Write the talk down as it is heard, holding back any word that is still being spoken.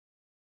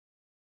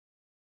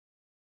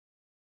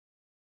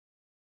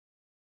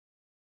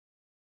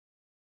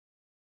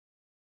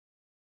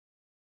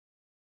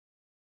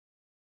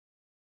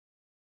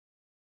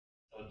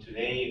So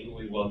today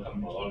we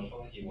welcome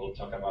Rodolfo. He will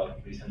talk about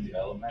recent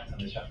developments on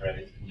the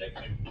Shafarevich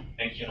conjecture.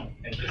 Thank you,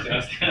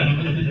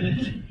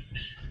 Sebastian.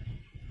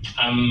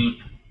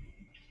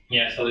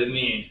 Yeah, so let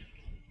me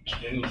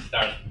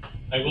start.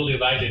 I will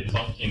divide it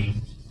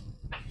something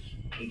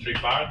in three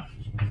parts.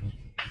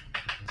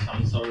 So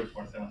I'm sorry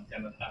for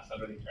Sebastian that has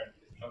already heard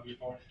this talk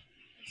before.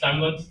 So I'm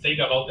going to take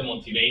about the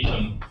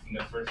motivation in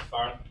the first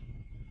part.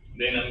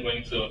 Then I'm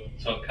going to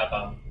talk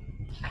about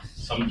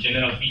some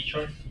general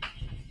features.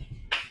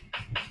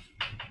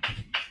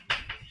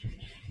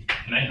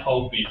 And I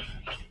hope if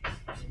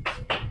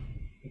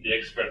the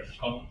experts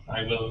come,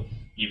 I will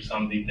give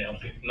some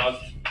details. If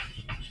not,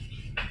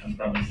 I can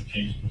promise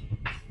to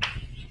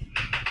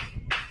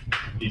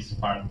this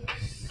part.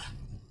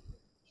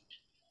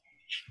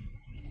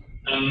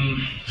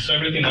 So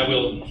everything I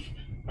will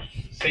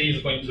say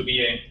is going to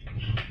be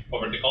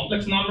over the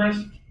complex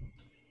numbers.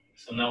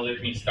 So now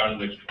let me start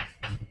with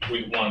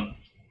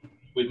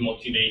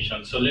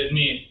motivation. So let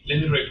me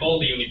recall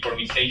the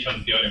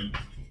uniformization theorem.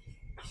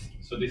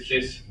 So this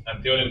is a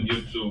theorem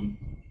due to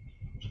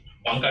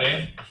Ungar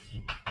and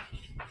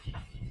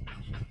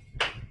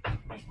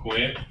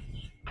Coe.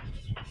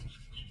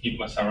 It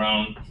was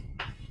around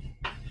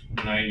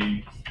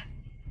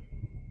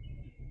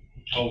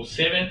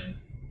 1907,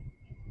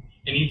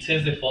 and it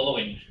says the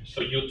following. So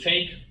you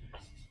take,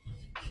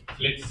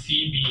 let's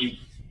see,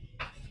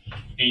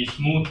 a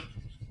smooth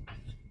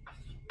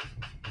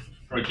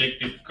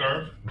projective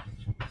curve,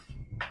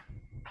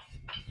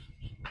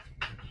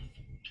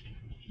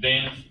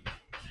 then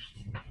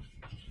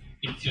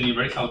its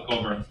universal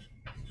cover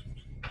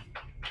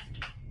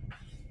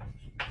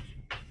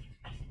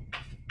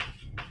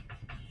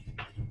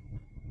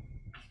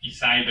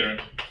is either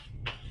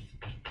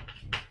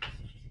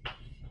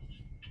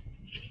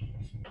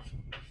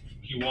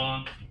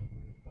P1,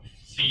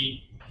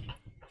 C,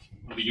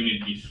 or the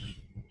unit disk.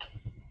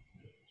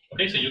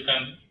 Okay, so you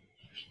can,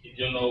 if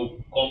you know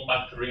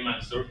compact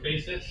Riemann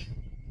surfaces,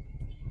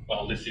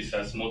 well, this is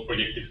a smooth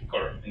projective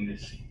curve in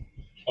this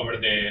over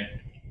the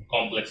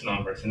complex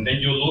numbers, and then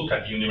you look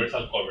at the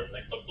universal cover,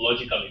 like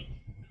topologically,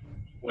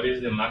 what is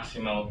the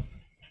maximal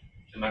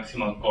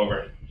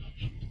cover,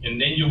 and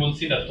then you will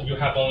see that you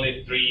have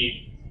only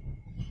three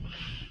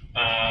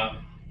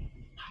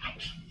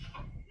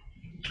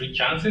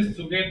chances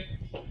to get.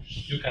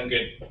 You can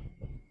get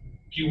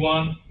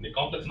Q1, the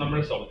complex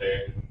numbers of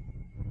the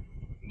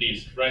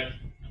disk, right?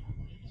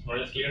 It's more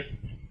or less clear.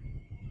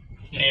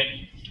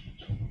 And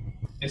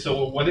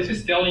so what this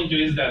is telling you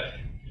is that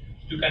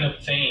you can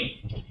obtain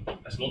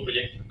a smooth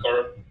projective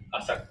curve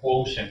as a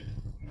quotient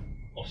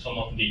of some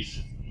of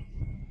these.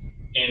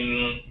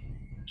 And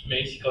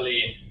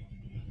basically,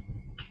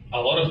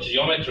 a lot of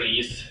geometry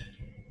is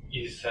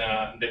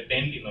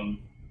depending on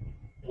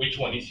which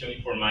one is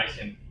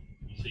uniformizing.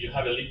 So you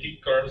have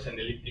elliptic curves, and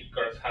elliptic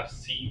curves have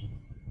C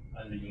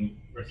as the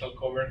universal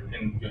cover,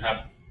 and you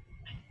have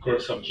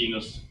curves of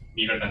genus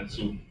bigger than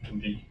 2,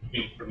 and the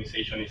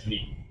uniformization is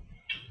D.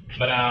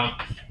 But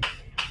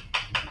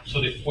so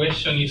the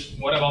question is,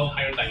 what about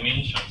higher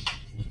dimensions?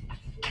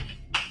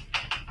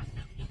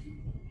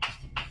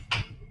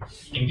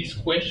 And these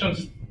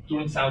questions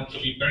turns out to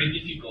be very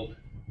difficult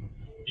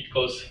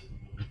because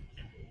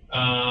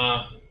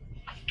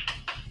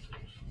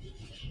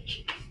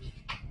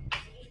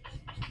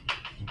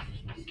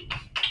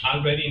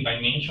already in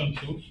dimension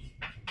 2,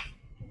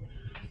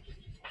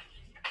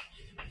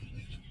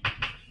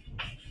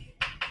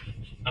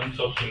 I'm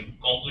talking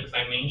complex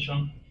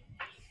dimension.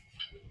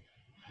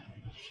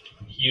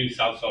 Here is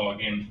also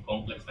again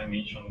complex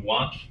dimension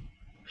 1.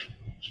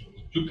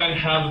 You can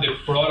have the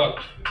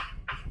product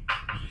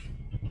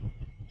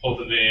of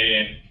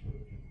the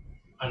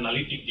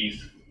analytic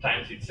disk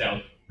times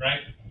itself,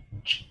 right?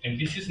 And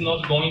this is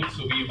not going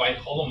to be by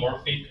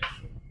holomorphic.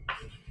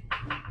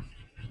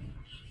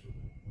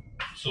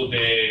 So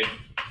the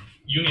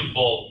unit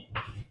ball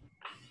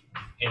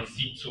and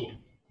C2.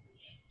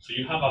 So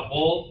you have a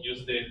ball,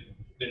 use the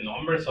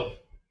numbers of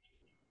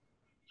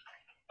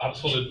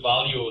absolute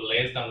value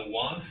less than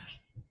 1,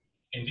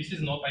 and this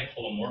is not by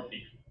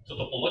holomorphic. So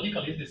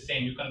topologically it's the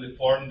same. You can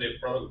deform the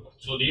product of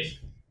two disks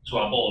to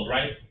a ball,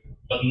 right?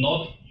 But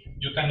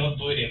you cannot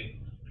do it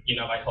in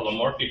a by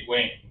holomorphic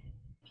way.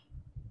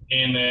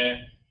 And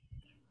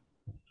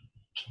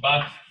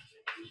but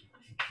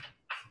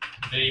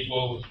they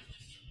both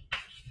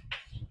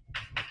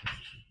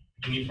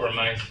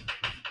uniformize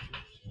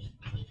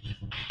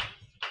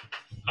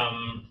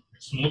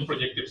smooth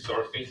projective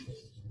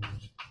surfaces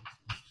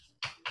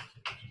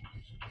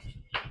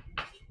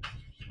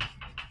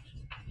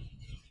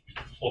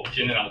of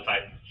general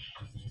type.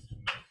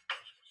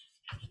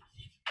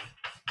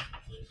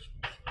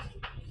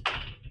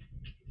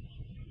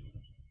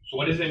 So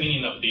what is the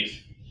meaning of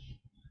this?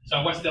 So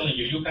I was telling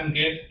you, you can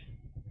get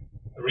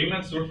a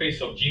Riemann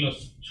surface of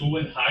genus 2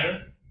 and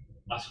higher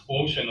as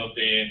quotient of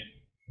the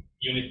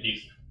unit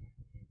disk.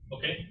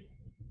 Okay?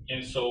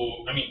 And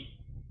so, I mean,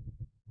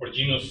 for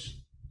genus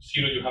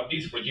 0 you have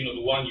this, for genus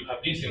 1 you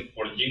have this, and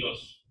for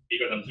genus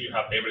bigger than 2 you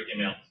have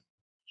everything else.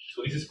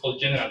 So this is called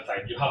general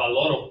type. You have a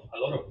lot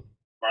of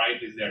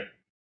varieties there,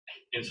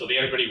 and so they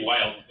are very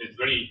wild. It's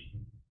very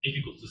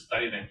difficult to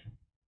study them.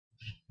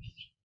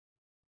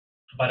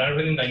 But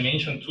already in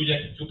dimension 2,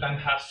 you can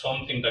have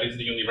something that is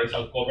the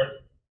universal cover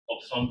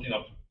of something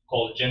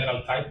called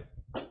general type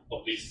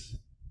of these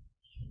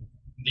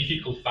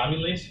difficult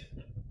families,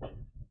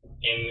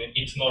 and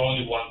it's not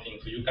only one thing.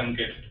 So you can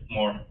get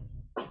more.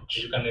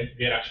 You can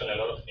get actually a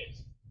lot of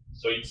things.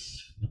 So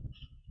it's,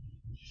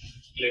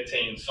 let's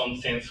say, in some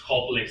sense,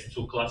 hopeless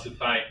to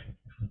classify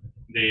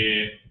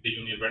the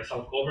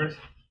universal covers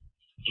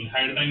in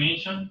higher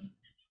dimension.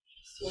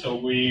 So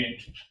we.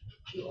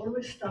 You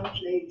always start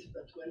late,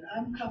 but when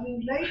I'm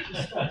coming late, you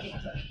start on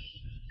time.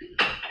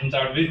 I'm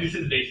sorry, this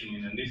is basic,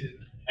 and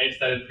I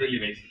started really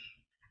basic.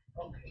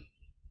 Okay.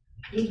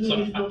 You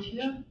do this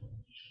here?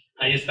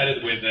 I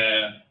started with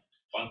the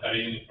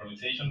Poincaré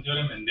uniformization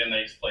theorem, and then I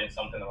explained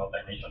something about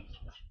dimensions.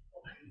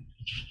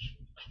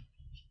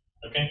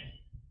 Okay.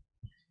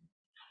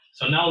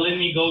 So now let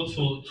me go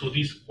to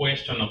this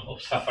question of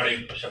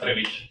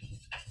Shafarevich.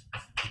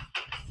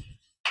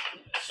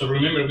 So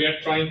remember, we are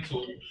trying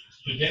to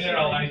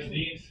generalize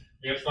this.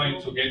 We are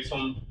trying to get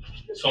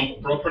some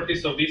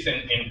properties of this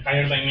in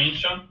higher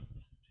dimension.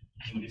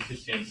 And this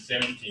is in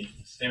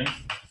 77,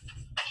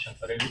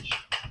 Shafarevich.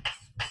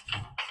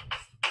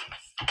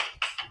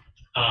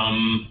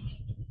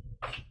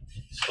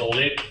 So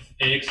let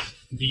X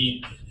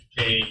be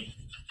a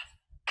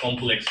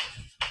complex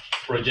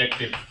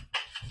projective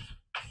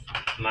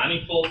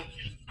manifold.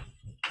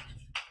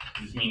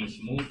 This means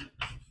smooth.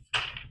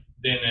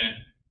 Then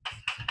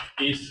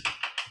is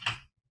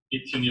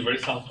its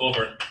universal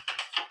cover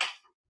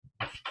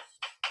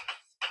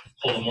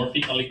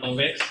holomorphically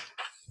convex.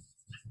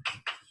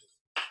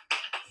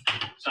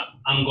 So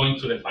I'm going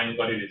to define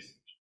what it is.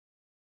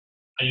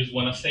 I just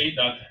want to say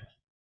that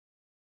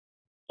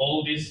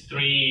all these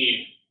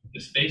three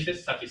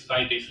spaces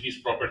satisfy this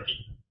property.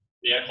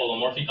 They are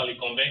holomorphically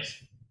convex,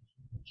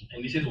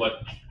 and this is what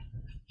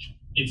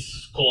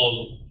it's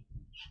called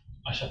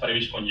a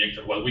Shafarevich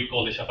conjecture, what we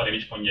call the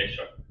Shafarevich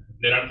conjecture.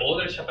 There are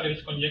other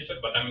Shafarevich conjectures,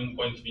 but I'm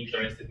going to be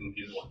interested in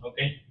this one,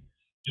 okay?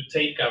 You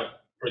take a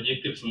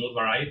projective smooth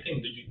variety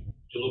and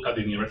you look at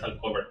the universal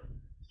cover,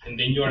 and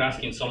then you are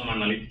asking some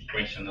analytic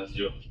question, as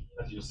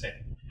you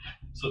said.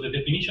 So the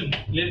definition,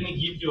 let me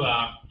give you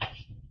a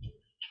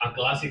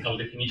classical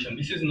definition.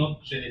 This is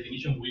not the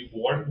definition we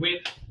work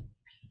with,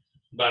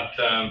 but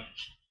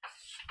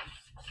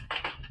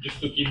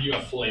just to give you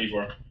a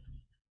flavor.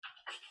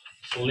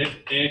 So let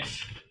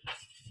X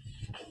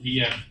be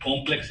a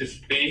complex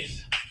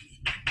space,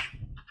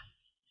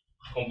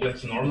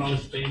 complex normal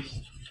space.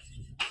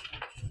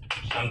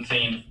 I'm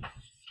saying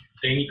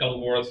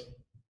technical words,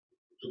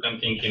 you can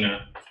think in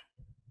a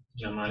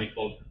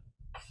manifold.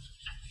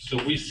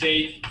 So we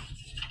say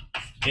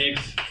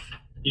X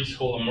is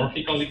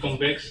holomorphically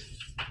convex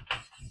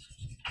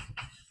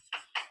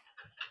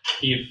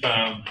if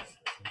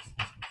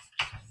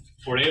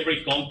for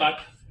every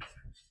compact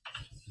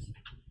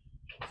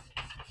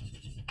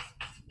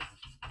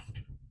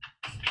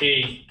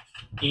K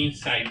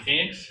inside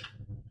X,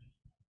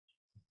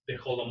 the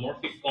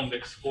holomorphic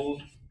convex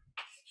pool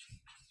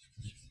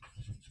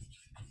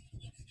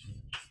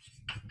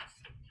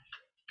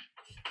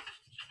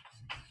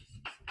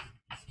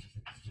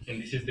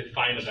and this is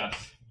defined as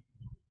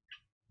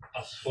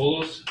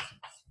follows.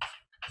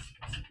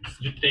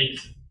 You take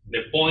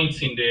the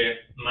points in the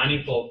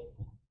manifold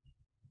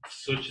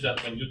such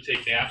that when you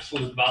take the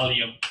absolute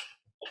value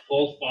of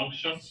all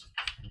functions,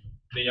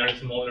 they are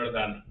smaller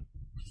than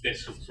the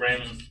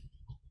supreme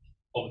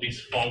of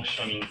this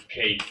function in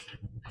K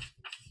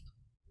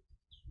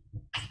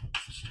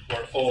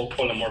for all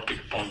holomorphic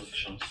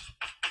functions.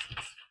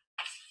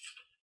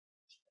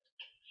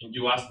 And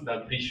you ask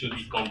that this should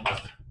be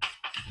compact.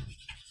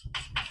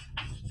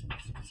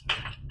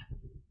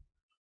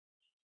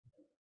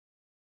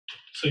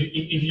 So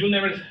if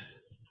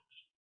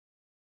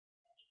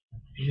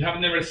you have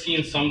never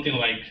seen something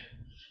like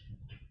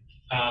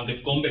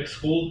the convex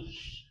hull,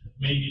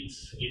 maybe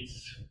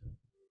it's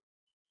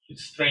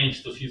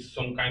strange to see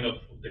some kind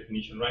of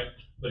definition, right?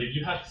 But if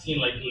you have seen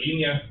like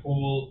linear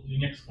hull,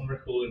 linear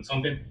convex hull, and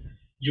something,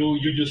 you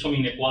use some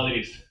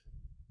inequalities,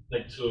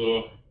 like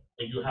to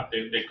when you have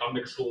the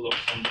convex hull of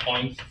some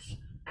points,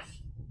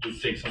 you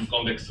take some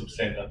convex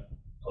subset that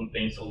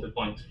contains all the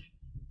points.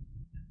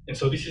 And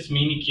so this is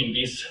mimicking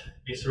this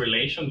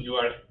relation. You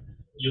are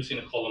using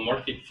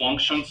holomorphic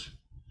functions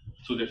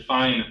to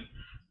define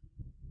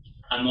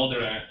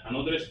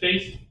another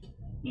space.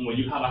 And when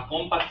you have a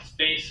compact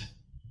space,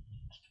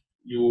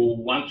 you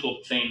want to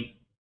obtain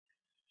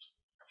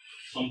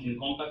something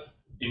compact.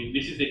 And if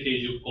this is the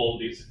case, you call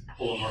this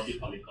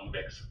holomorphically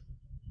convex.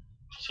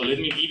 So let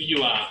me give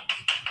you a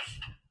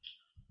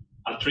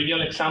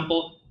trivial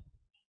example.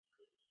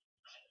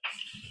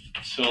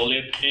 So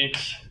let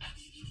X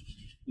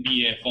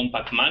be a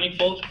compact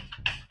manifold.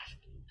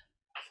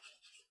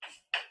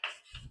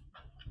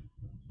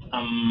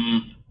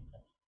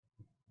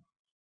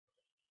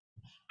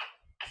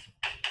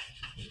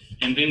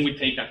 And then we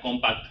take a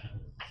compact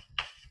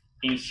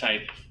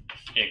inside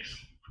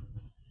X.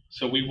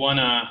 So we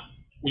wanna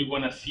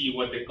see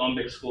what the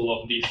convex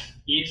hull of this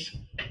is.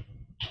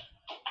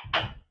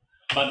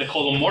 But the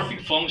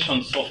holomorphic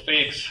functions of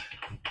X,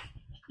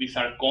 these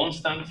are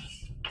constant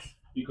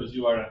because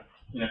you are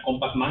in a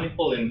compact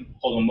manifold, and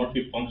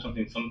holomorphic functions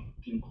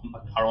in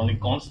compact are only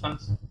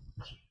constants.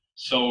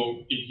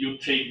 So if you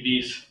take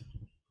this,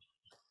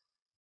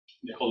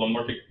 the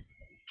holomorphic,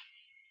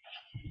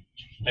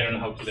 I don't know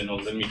how to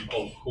denote, let me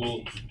call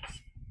hull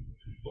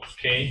of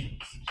K.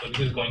 So this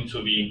is going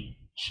to be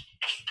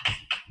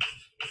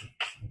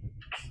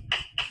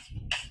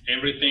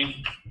everything,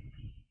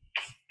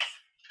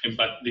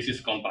 but this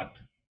is compact.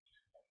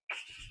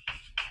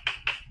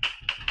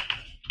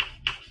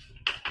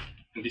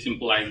 And this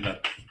implies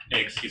that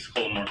X is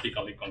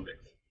holomorphically convex.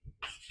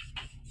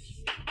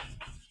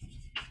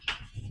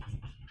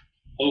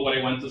 All what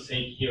I want to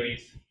say here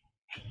is,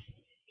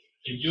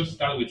 if you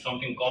start with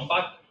something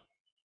compact,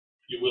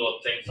 you will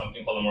obtain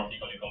something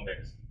holomorphically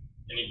convex.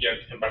 And if you're,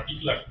 in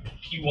particular,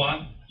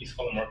 P1 is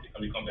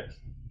holomorphically convex,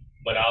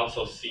 but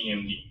also C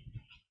and D.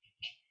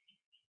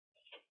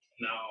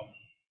 Now,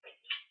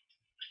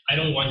 I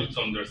don't want you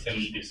to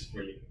understand this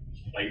really.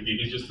 Like,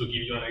 this is just to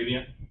give you an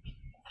idea.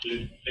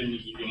 Let me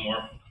give you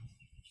more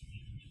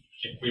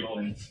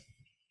equivalent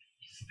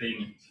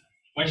statements.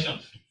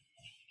 Questions?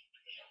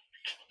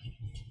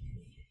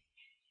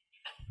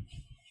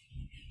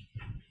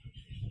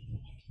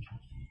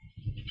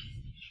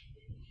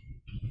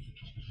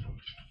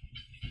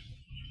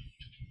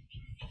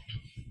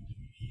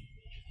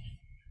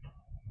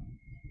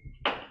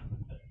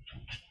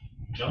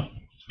 No?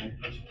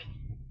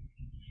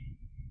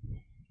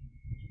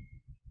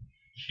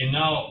 And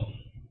now,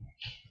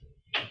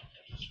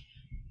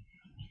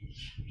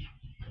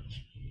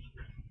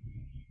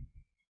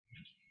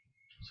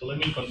 so let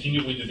me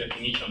continue with the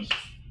definitions.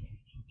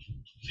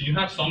 So you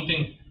have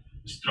something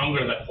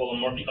stronger than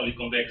holomorphically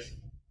convex,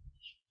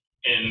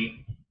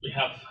 and we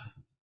have,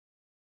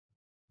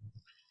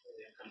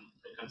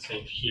 I can say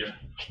it here.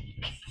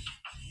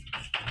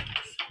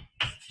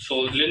 So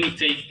let me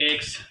take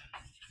X,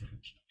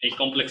 a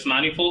complex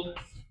manifold.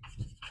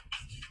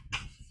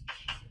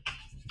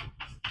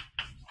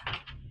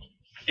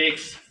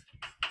 X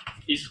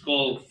is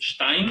called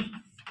Stein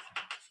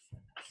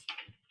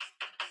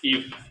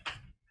if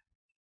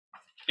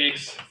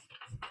X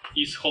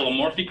is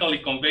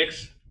holomorphically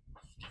convex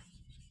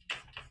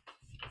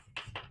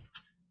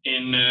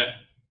and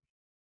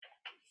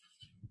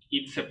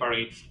it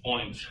separates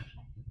points.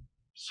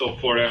 So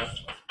for a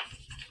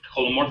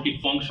holomorphic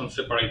function,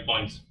 separate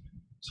points.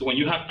 So when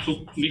you have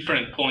two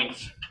different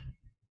points,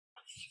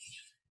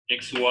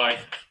 x, y,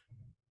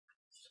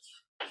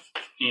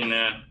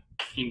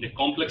 in the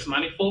complex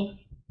manifold,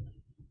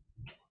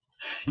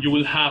 you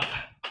will have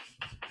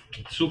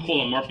two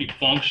holomorphic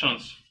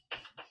functions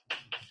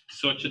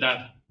such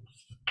that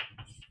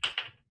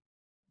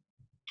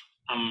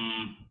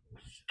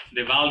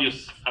the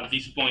values at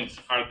these points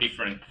are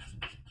different.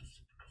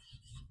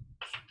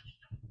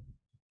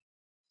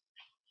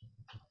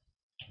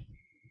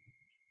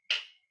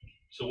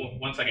 So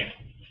once again,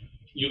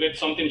 you get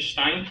something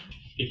Stein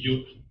if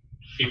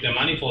the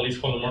manifold is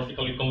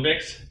holomorphically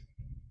convex,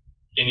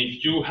 and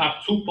if you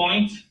have 2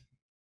 points,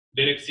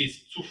 there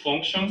exist two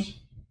functions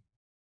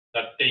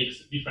that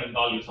takes different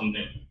values on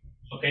them.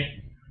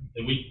 Okay,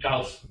 and we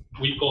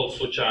call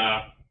such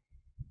a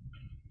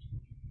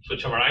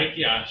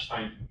variety a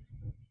Stein.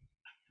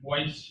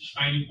 Why is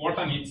Stein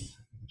important?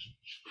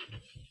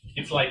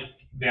 It's like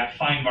the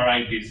affine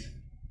varieties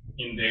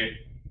in the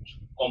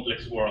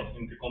complex world,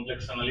 in the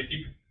complex analytic.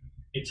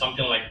 It's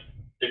something like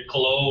the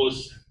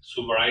closed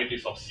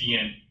subvarieties of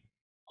Cn,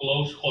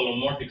 closed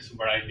holomorphic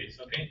subvarieties.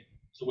 Okay,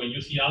 so when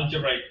you see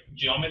algebraic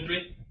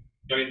geometry,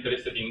 you're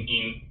interested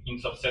in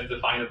subsets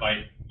defined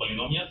by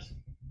polynomials,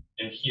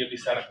 and here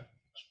these are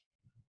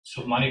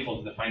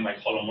submanifolds defined by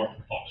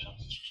holomorphic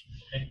functions.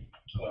 Okay,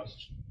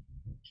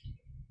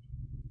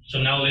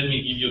 so now let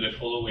me give you the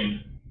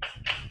following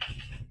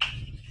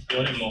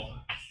theorem of.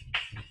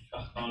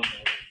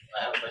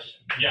 I have a question.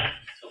 Yeah.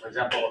 So, for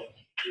example,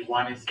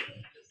 P1 is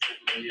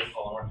really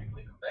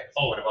holomorphically convex.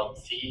 Oh, what about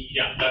C?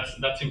 Yeah,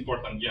 that's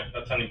important. Yeah,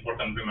 that's an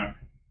important remark.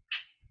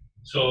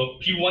 So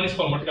P1 is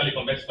holomorphically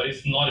convex, but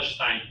it's not a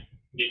Stein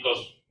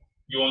because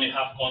you only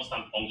have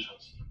constant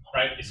functions,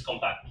 right? It's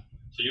compact,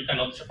 so you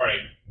cannot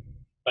separate.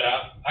 But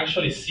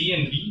actually, C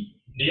and D,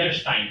 they are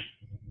Stein.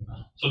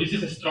 So this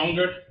is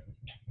stronger,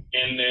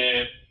 and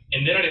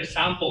there are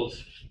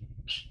examples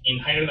in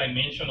higher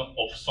dimension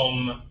of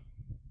some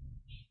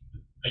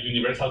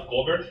universal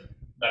covers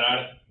that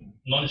are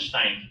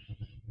non-Stein.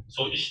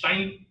 So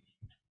Stein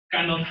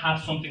cannot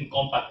have something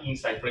compact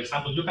inside. For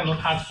example, you cannot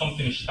have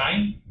something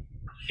Stein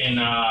and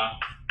a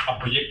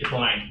projective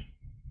line.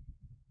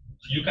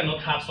 So you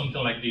cannot have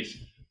something like this.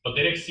 But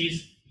there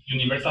exists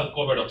universal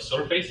cover of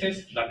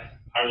surfaces that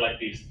are like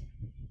this.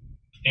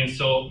 And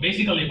so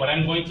basically what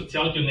I'm going to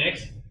tell you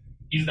next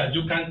is that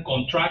you can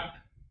contract,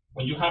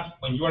 when you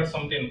are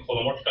something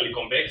holomorphically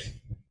convex,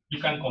 you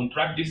can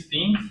contract these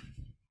things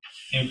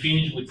and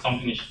finish with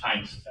something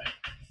Stein.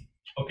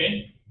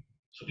 Okay,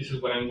 so this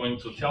is what I'm going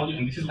to tell you,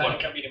 and this is That what.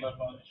 can be the most.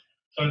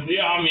 So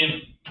yeah, I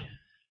mean,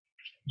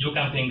 you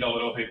can think a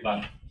lot of it,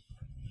 but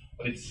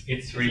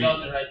it's really. It's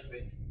not the right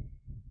way.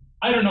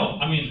 I don't know.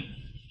 I mean,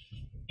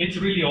 it's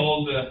really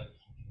all the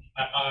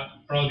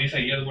probably these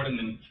ideas weren't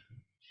in,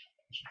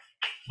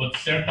 but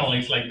certainly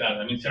it's like that.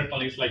 I mean,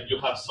 certainly it's like you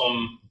have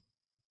some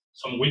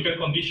weaker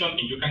condition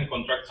and you can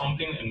contract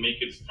something and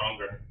make it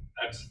stronger.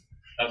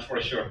 That's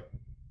for sure.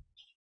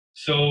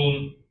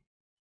 So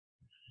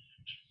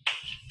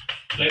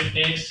let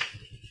X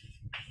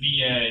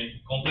be a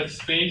complex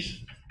space.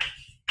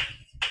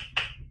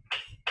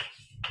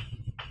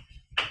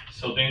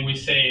 So then we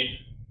say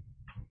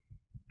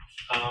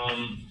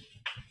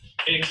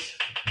X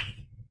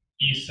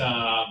is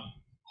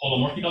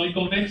holomorphically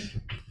convex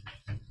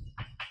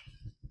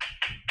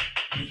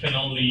if and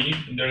only if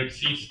there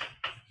exists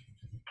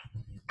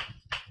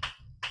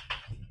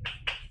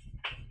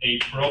a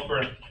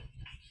proper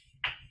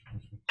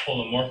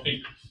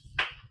holomorphic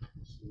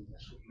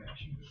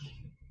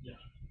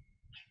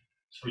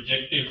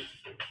projective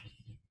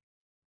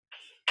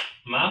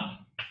map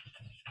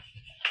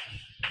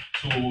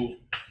to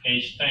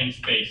Einstein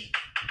space.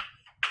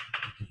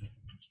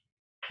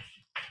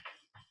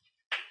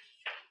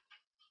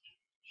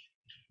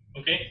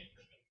 Okay?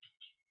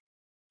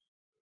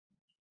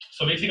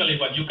 So basically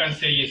what you can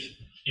say is,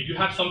 if you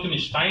have something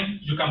Einstein,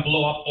 you can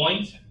blow up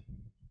points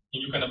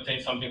and you can obtain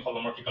something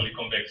holomorphically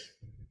convex.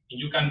 And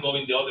you can go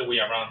in the other way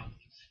around.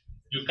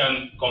 You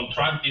can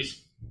contract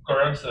these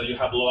curves that you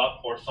have blow up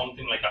for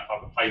something like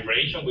a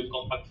vibration with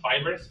compact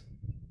fibers,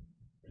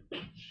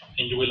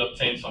 and you will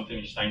obtain something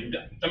Einstein.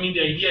 I mean,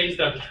 the idea is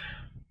that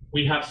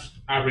we have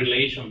a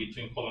relation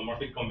between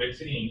holomorphic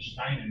convexity and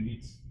Einstein, and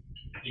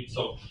it's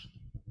of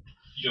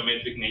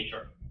geometric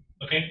nature.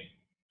 Okay?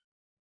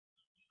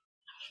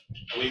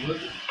 Are we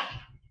good?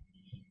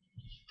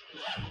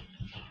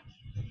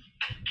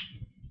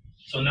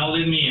 So now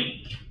let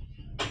me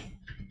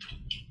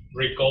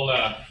recall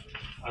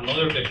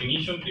another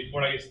definition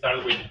before I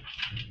start with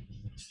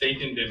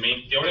stating the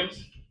main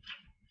theorems.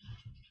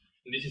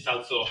 And this is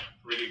also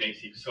really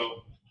basic.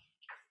 So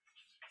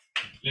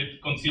let's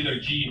consider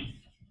G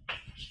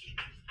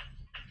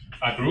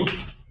a group.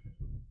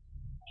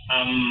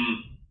 I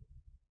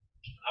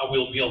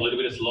will be a little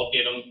bit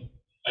sloppy.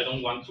 I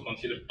don't want to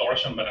consider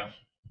torsion, but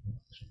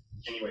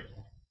anyway.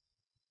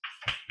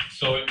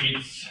 So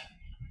its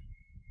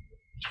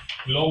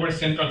lower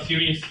central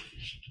series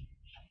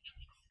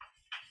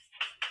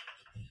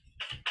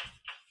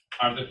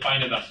are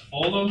defined as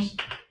follows.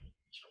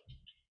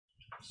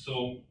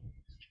 So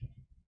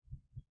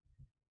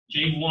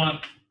J1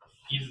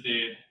 is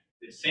the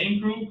same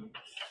group.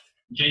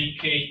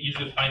 JK is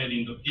defined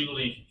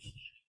inductively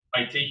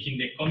by taking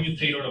the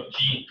commutator of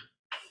G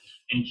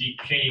and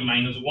GK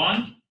minus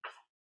 1.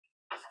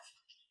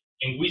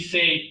 And we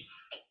say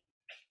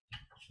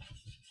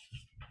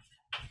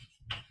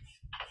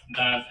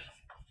that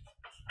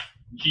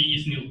G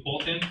is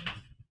nilpotent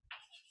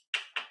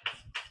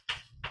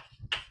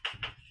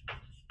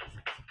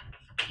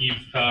if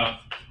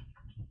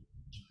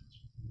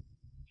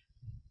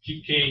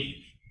GK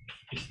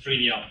is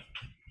trivial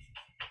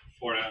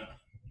for a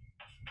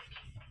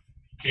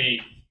K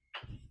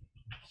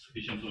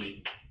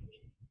sufficiently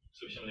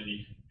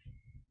big.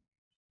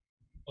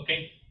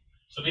 Okay,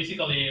 so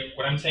basically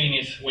what I'm saying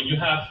is when you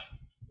have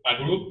a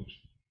group,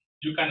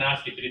 you can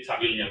ask if it's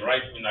abelian,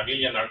 right? When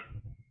abelian are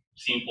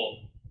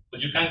simple,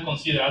 but you can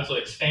consider also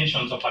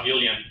extensions of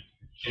abelian,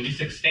 and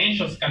these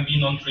extensions can be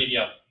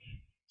non-trivial.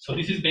 So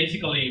this is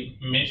basically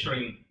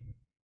measuring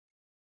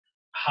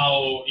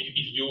how,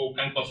 if you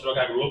can construct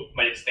a group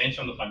by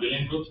extension of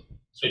abelian groups.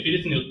 So if it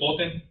is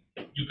nilpotent,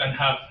 you can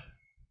have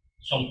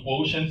some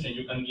quotients and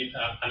you can give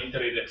an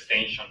iterated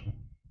extension,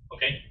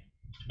 okay?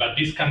 But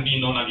this can be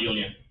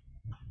non-abelian.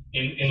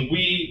 And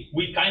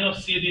we kind of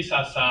see this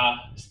as a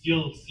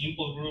still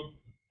simple group,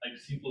 like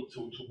simple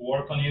to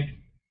work on it.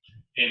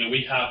 And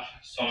we have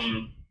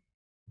some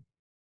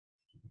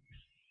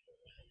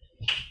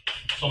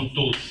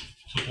tools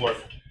to work.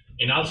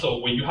 And also,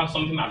 when you have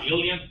something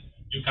abelian,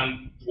 you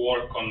can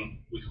work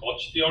with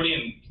Hodge theory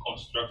and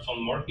construct some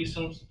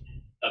morphisms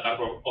that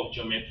are of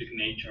geometric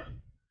nature.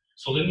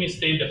 So let me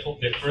state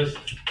the first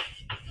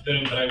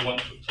theorem that I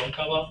want to talk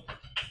about.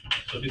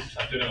 So this is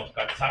a theorem of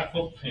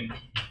Katzarkov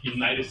in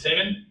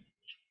 97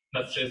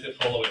 that says the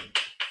following.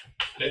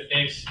 Let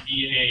X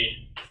be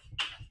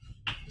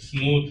a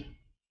smooth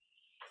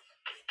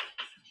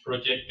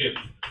projective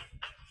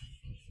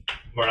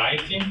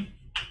variety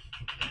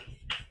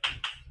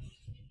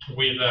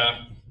with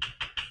a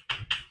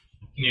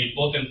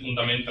nilpotent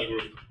fundamental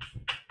group.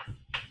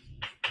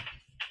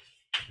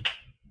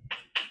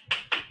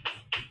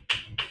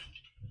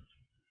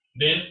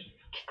 Then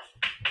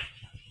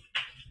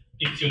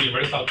its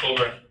universal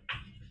cover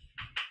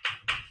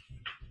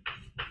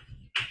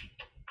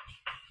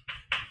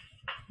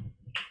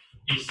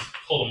is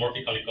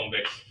holomorphically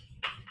convex.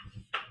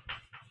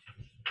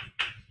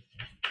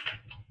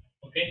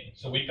 Okay,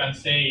 so we can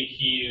say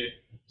he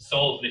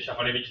solved the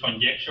Shafarevich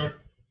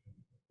conjecture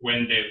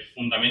when the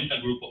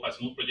fundamental group of a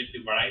smooth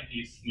projective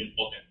variety is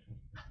nilpotent.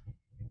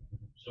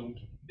 So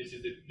this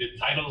is the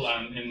title,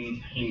 and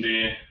in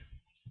the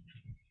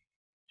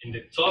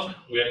talk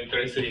we are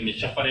interested in the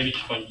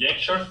Shafarevich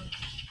conjecture.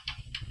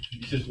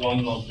 This is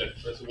one of the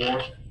first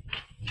words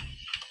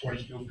where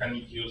you can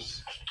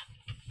use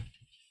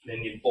the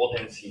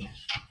nilpotency.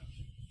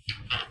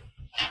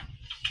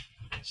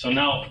 So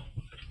now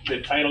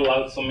the title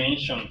also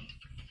mentions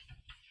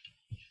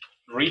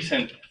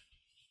recent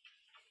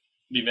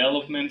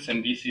developments,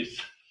 and this is,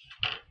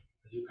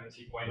 as you can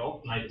see, quite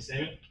old,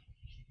 97.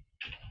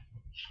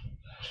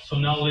 So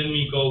now let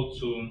me go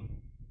to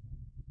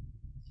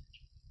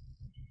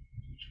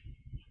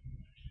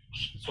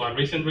a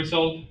recent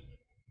result.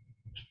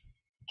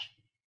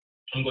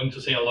 I'm going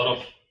to say a lot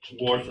of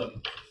words that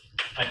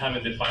I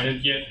haven't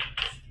defined yet,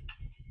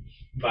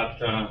 but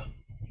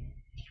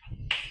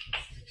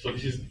so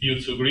this is due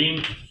to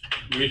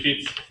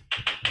Green-Griffiths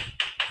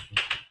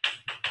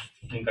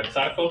and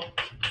Katzarkov.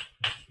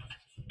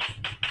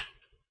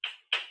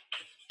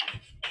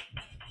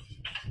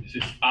 This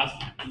is past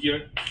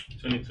year,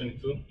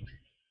 2022.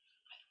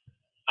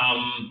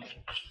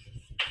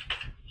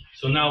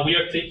 So now we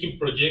are taking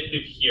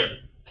projective here.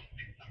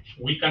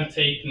 We can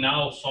take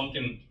now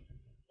something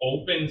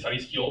open,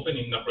 Zariski open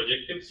in a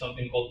projective,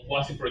 something called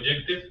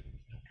quasi-projective.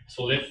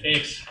 So let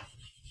X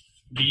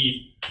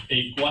be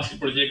a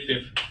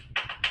quasi-projective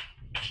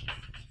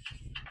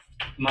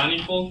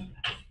manifold.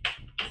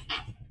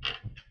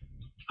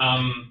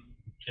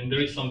 And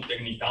there is some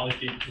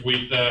technicality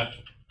with the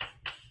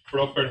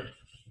proper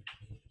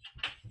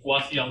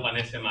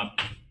quasi-Albanese map.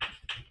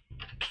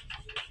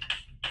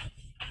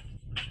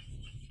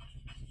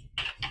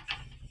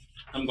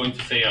 I'm going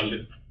to say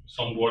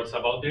some words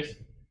about this.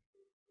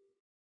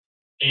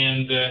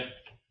 And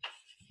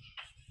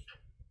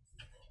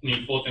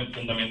nilpotent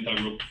fundamental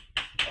group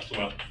as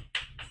well.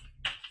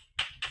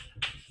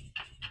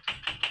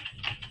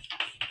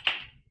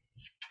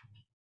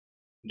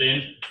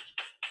 Then,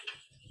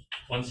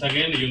 once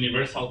again, the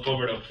universal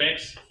cover of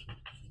X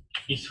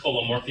is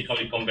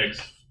holomorphically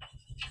convex.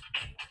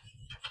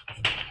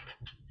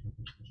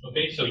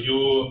 Okay, so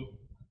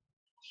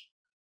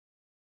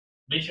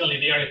basically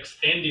they are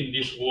extending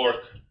this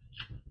work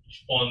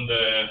on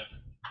the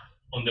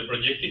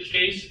projective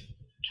case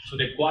to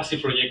the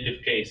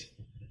quasi-projective case.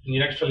 And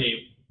it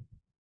actually,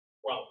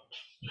 well,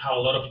 you have a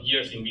lot of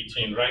years in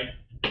between, right?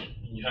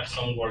 And you have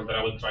some work that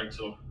I will try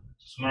to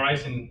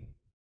summarize in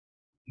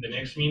the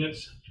next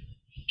minutes.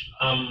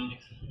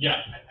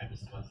 Yeah.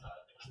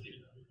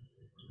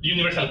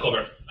 Universal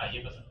cover.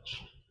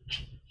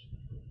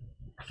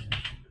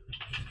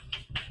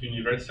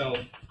 Universal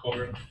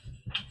cover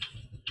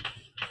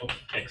of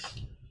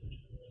X.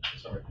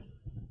 Sorry.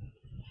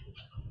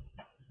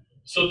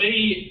 So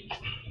they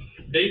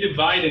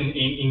divide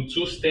in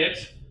two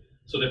steps.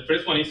 So the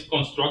first one is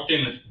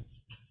constructing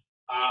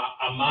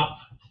a map,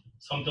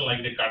 something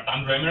like the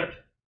Cartan-Remmert,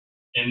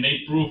 and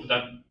they prove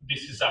that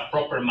this is a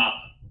proper map.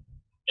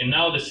 And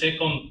now the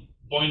second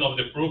point of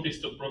the proof is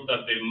to prove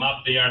that the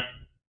map they are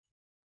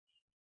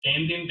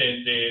ending,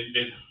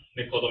 the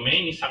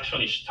codomain is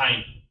actually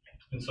Stein.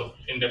 And so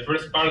in the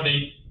first part,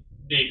 they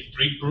gave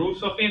 3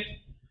 proofs of it,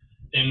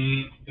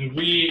 and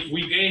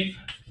we gave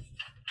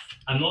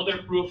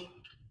another proof.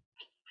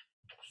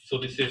 So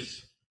this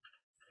is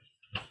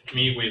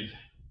me with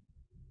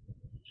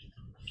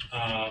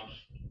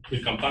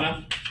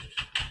Campana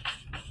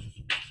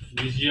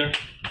this year.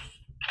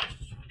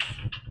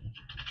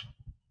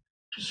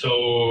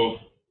 So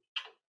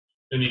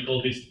let me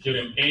call this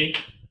theorem A.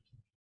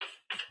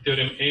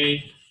 Theorem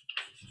A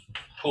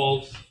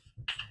holds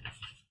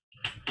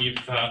if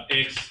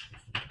X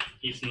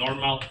is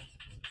normal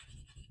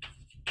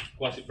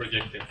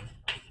quasi-projective.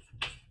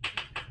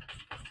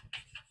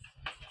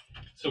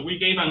 So we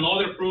gave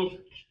another proof,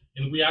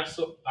 and we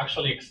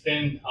actually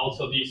extend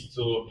also this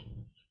to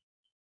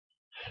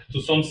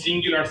some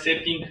singular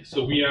setting.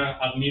 So we are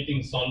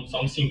admitting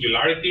some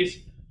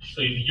singularities.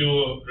 So if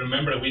you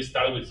remember, we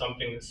started with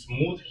something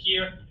smooth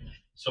here.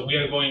 So we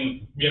are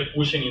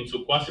pushing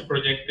into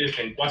quasi-projective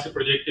and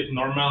quasi-projective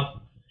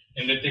normal,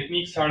 and the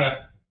techniques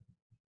are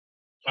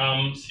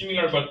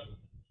similar, but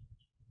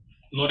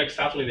not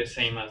exactly the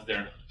same as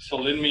there. So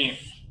let me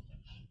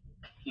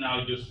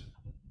now just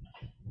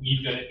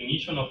give you a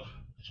definition of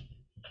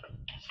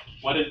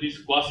what is this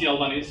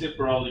quasi-Albanese.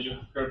 Probably you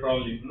heard,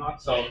 probably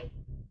not. So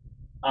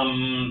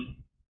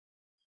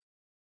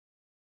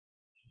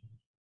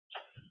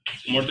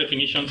more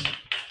definitions.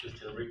 You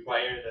still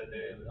require that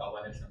the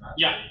Albanese map?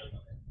 Yeah,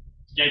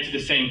 it's the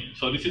same.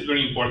 So this is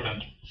very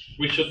important.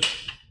 We should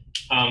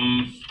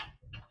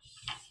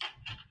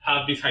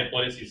have this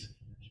hypothesis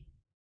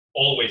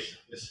always.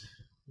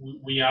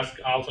 We ask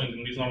also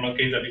in this normal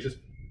case that this is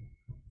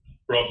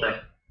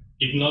proper.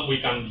 If not,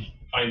 we can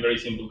find very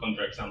simple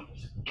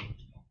counterexamples.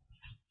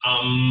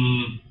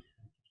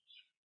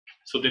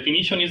 So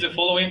definition is the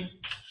following.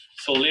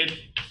 So let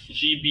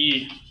G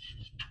be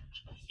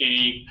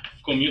a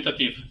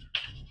commutative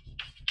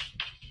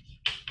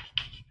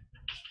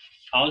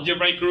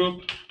algebraic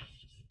group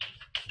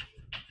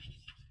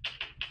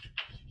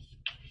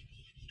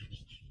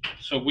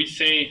So we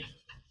say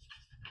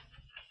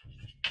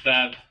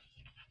that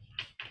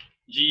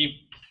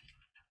G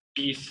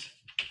is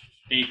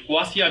a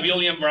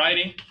quasi-abelian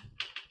variety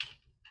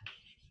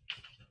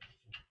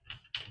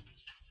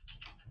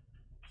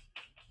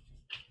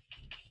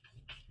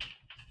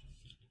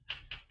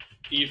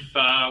if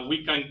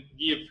we can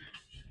give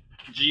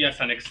G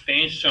as an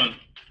extension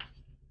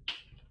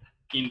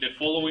in the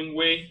following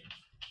way.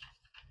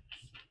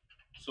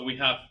 So we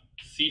have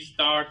C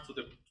star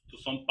to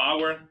some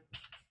power,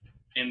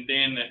 and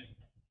then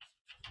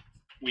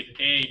with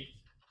A,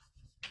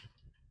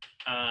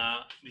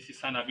 this is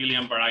an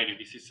abelian variety.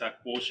 This is a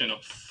quotient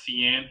of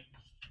Cn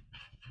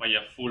by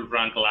a full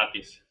rank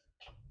lattice.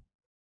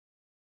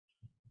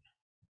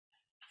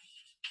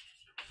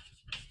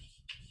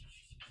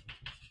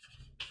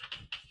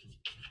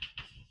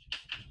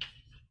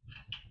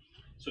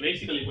 So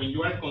basically, when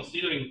you are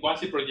considering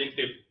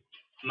quasi-projective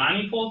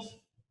manifolds,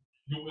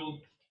 you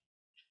will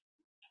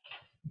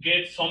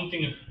get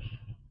something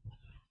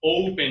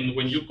open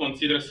when you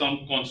consider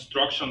some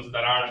constructions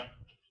that are,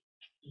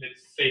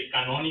 let's say,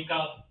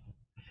 canonical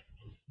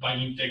by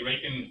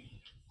integrating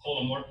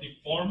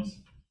holomorphic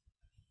forms,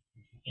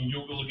 and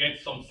you will get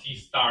some C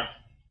star,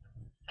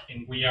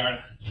 and we are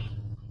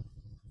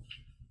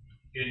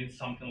getting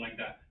something like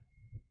that.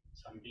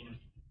 So I'm being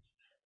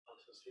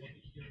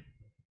associated here.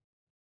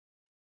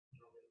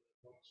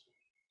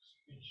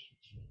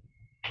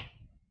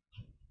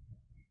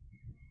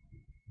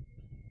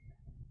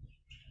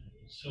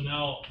 So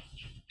now,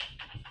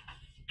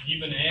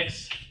 given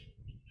X,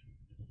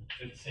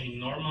 let's say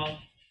normal,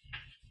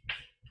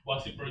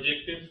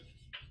 quasi-projective,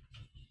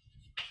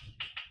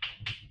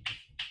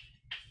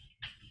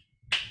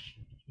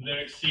 there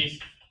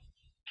exists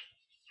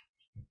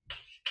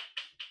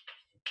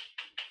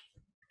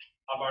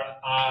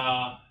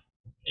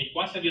a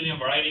quasi-abelian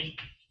variety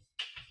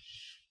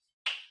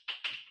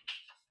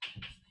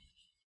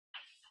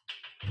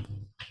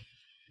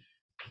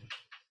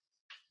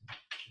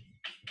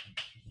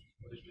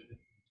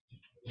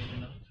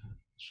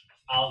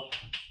alt of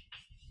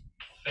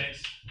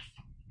X,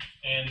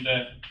 and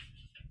a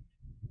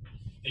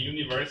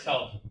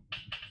universal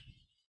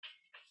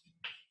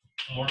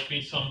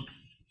morphism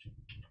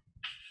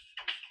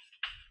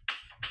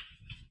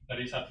that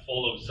is as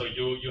follows. So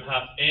you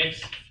have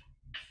X,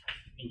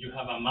 and you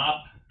have a map.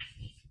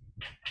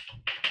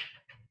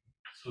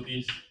 So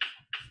this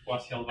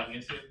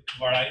quasi-Albanese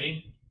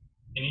variety,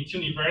 and it's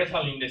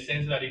universal in the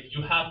sense that if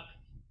you have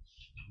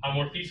a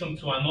morphism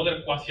to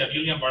another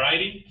quasi-abelian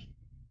variety,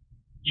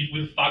 it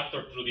will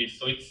factor through this.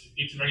 So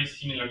it's very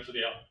similar to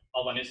the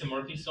Albanese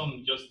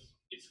morphism, just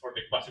it's for the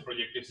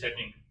quasi-projective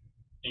setting.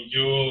 And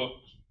you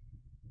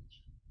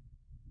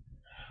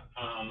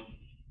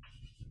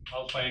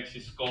alpha X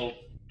is called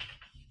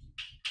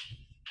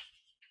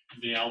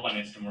the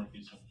Albanese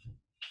morphism,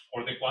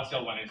 or the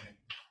quasi-Albanese.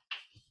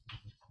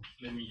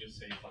 Let me just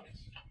say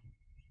Albanese.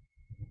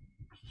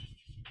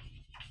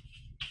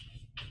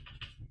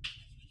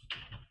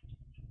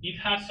 It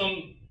has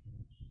some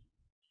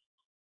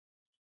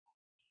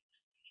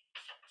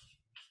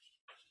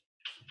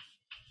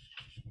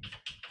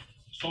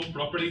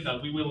properties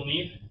that we will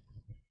need,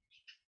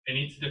 and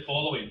it's the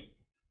following.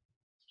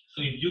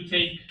 So if you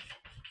take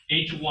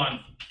H1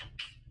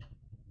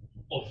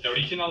 of the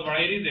original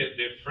variety,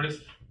 the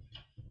first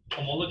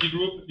homology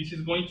group, this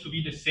is going to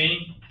be the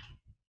same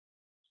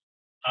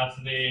as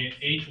the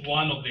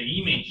H1 of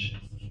the image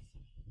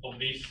of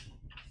this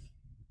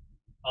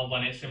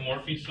Albanese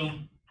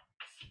morphism,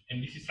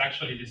 and this is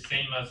actually the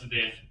same as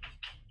the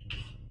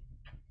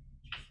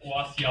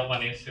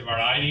quasi-Albanese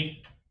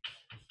variety,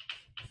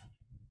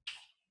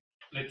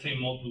 let's say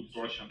module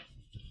torsion.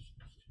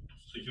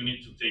 So you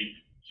need to take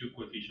Q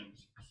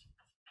coefficients.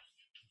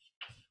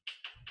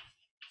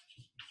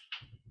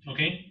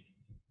 Okay?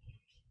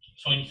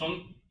 So in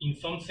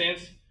some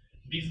sense,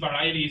 this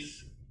variety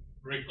is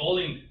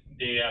recalling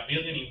the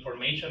abelian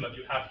information that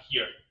you have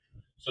here.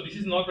 So this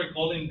is not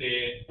recalling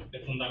the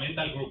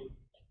fundamental group,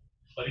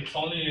 but it's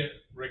only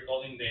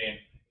recalling the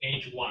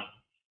H1.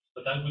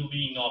 But that will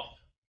be enough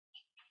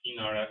in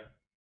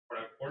for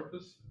our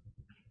purpose.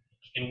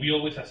 And we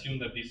always assume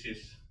that this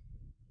is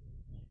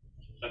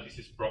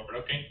proper,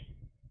 okay?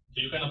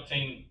 So you can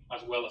obtain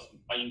as well as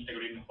by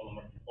integrating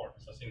holomorphic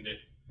forms, as in the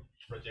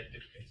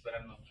projective case, but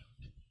I'm not.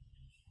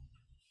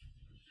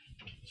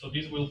 So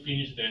this will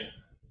finish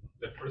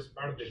the first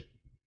part, the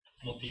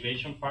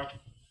motivation part.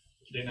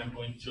 Then I'm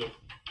going to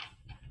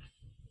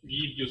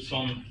give you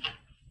some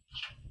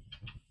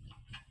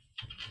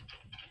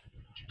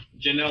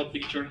general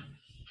picture.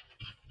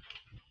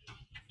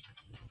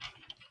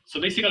 So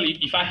basically,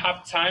 if I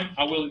have time,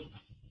 I will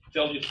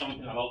tell you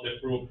something about the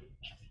proof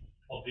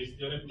of this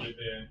theorem with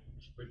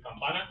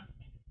Campana,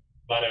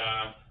 but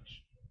I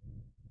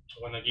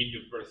want to give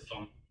you first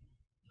some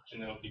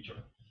general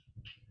picture.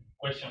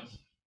 Questions?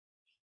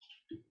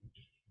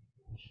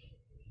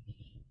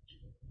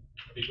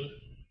 Be good?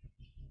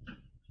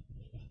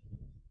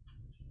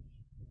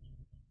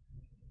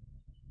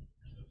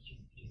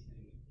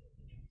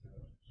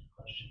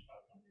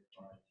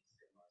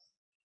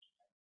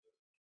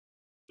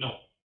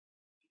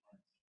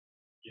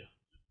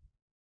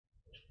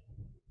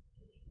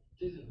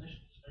 This is the question,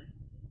 sorry.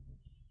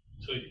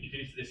 So if it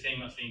is the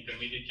same as the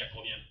intermediate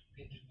Jacobian.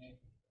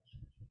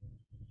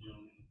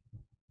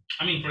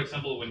 I mean, for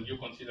example, when you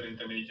consider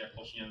intermediate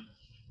Jacobian,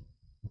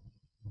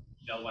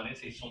 the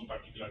Albanese is some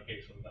particular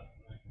case of that,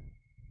 right?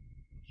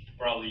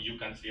 Probably you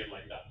can see it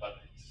like that, but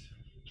it's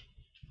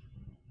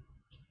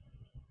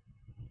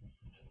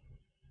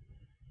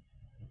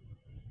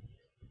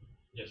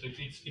yes,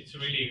 it's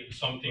really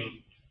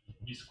something.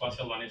 This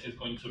quasi-Albanese is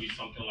going to be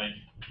something like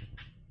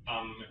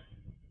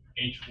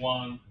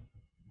H1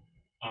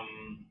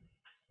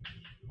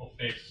 of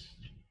X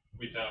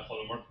with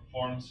holomorphic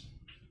forms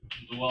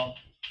dual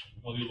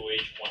modulo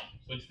H1.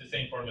 So it's the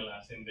same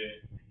formula as in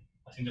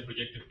the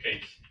projective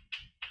case,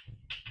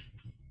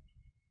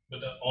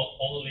 but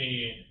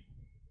only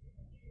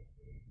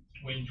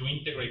when you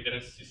integrate there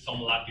is some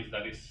lattice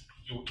that is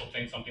you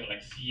obtain something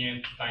like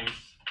Cn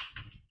times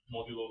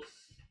modulo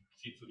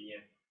C to the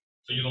n.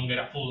 So you don't get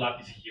a full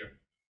lattice here,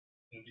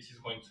 and this is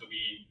going to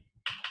be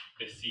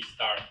the C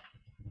star,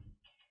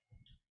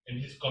 and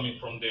this is coming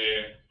from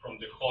the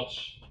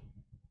Hodge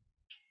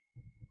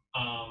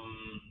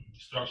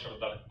structure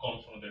that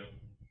comes from the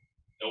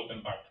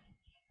open part.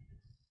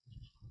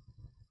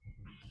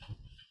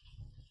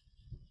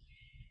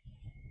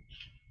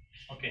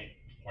 Okay,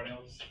 what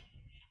else?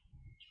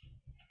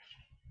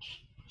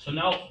 So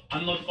now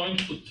I'm not going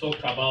to talk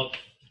about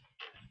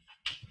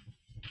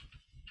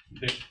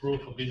the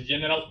proof of this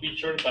general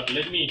feature, but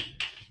let me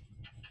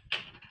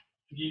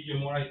give you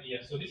more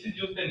ideas. So this is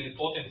just the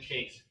nilpotent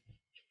case.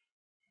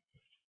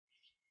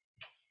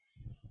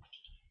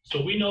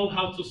 So we know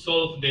how to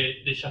solve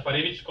the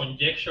Shafarevich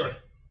conjecture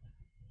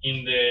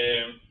in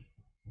the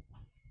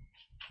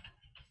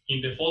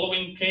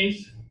following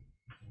case.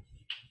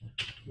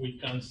 We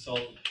can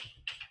solve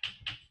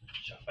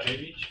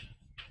Shafarevich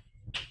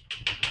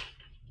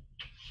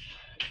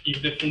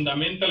if the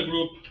fundamental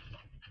group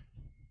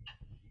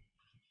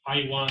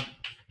I1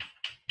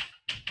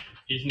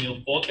 is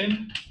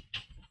nilpotent,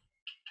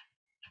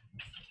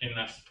 and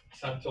as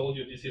I told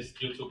you, this is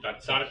due to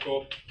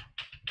Katzarkov.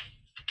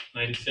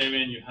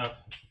 97, you have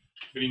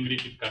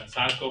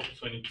Green-Griffiths-Katzarkov,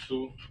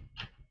 22,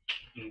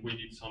 and we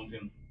did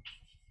something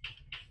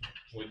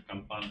with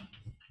Campana.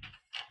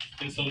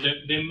 And so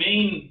the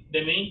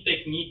main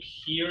technique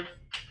here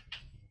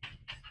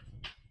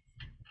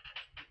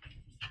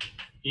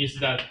is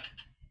that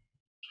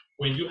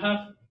when you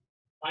have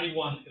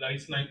I1 that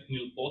is not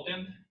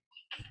nilpotent,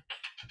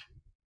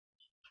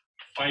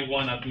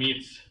 I1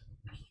 admits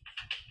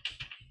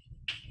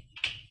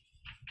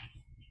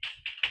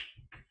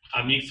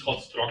a mixed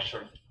hot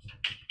structure.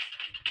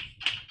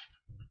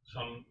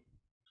 So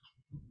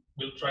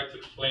we'll try to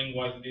explain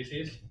what this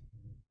is,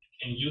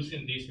 and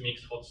using this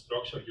mixed hot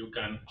structure, you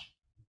can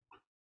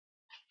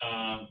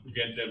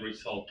get the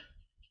result.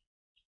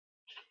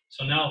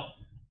 So now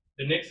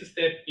the next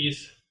step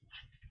is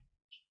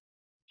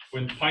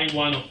when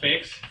phi1 of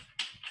x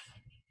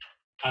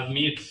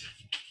admits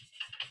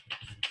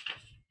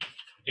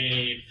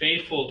a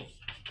faithful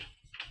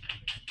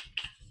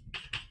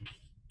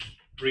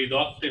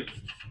reductive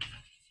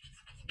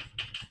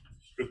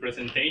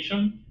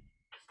representation,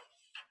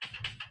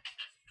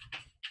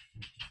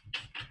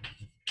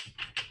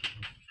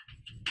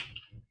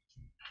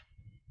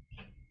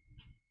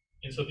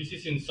 and so this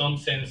is in some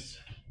sense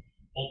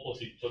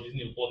opposite to this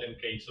nilpotent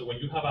case. So when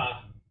you have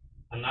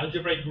an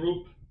algebraic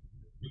group,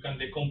 you can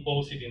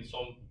decompose it in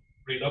some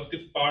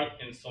reductive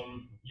part and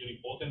some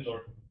unipotent,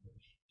 or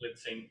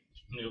let's say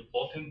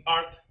nilpotent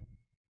part.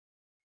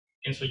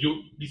 And so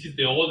this is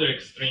the other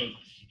extreme.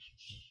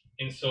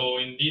 And so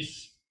in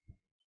this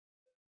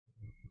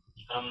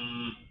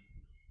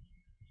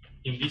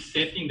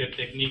setting, the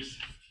techniques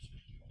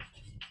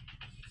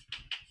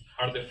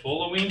are the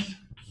following.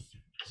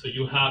 So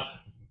you have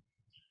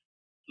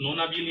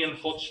non-abelian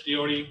Hodge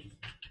theory,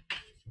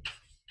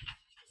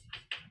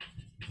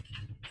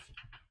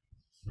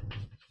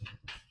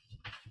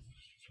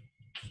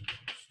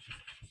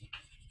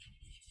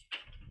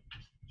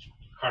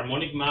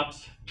 harmonic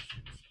maps,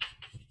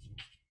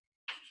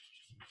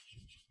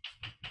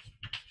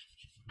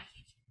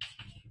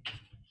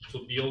 to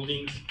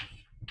buildings.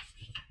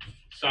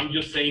 So I'm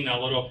just saying a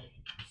lot of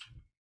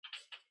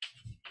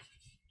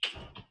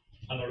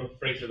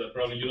phrases that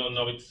probably you don't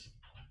know.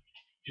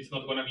 It's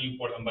not going to be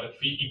important, but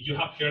if you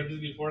have heard this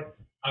before,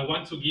 I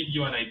want to give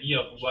you an idea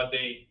of what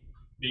they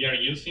are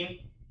using,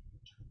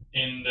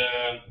 and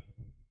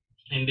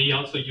they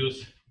also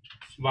use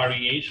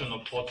variation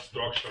of hot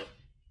structure.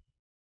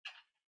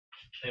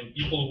 And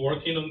people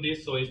working on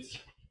this, so it's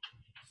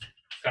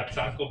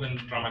Katzarkov and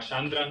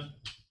Ramachandran,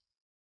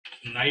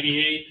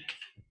 98,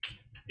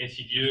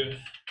 Esidieu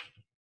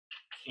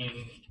in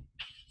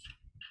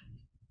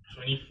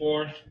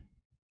 24.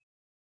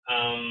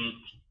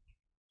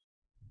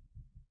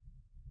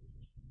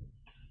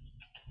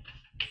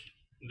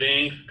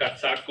 Then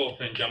Katzarkov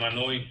and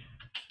Yamanoi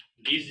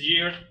this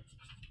year,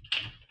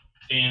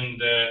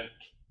 and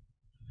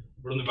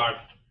Brunvard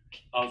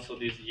also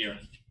this year.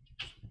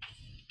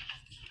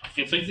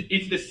 And so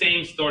it's the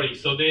same story.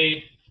 So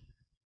they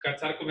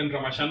Katzarkov and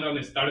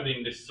Ramachandran started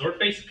in the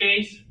surface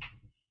case.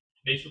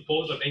 They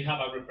suppose that they have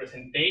a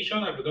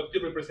representation, a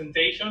reductive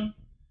representation,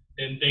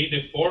 then they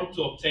deform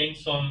to obtain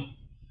some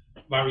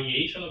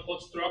variation of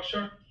hot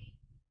structure.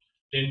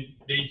 Then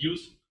they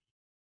use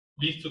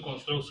this to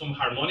construct some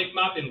harmonic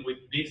map, and with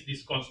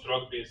this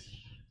construct this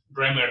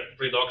Bremer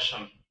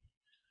reduction.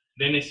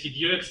 Then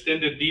SCDO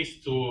extended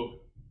this to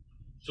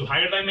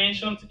higher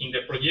dimensions in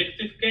the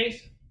projective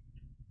case.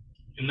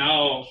 And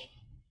now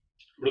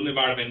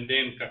Brunebarb and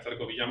then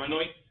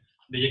Katzarkov-Yamanoy,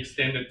 they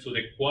extended to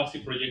the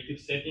quasi-projective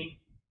setting,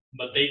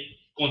 but they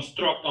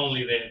construct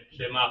only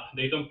the map.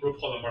 They don't prove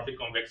holomorphic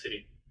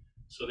convexity.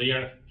 So they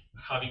are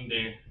having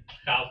the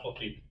half of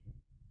it.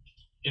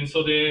 And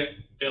so the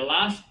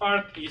last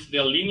part is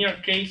the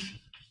linear case.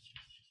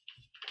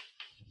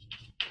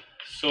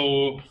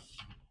 So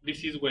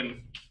this is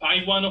when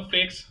pi1 of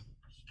x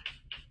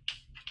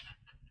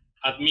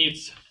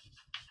admits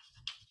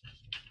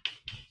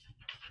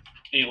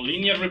a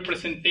linear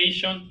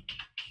representation,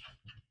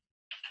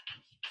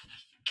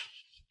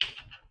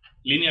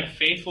 linear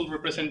faithful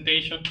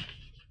representation,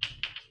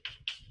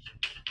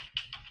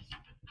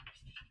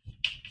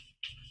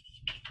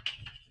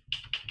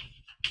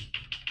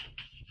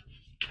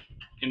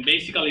 and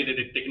basically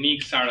the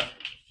techniques are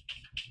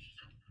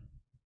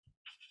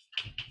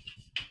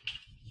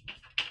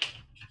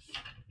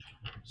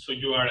so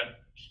you are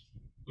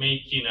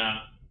making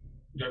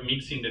you're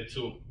mixing the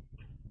two.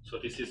 So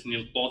this is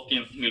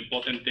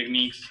nilpotent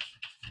techniques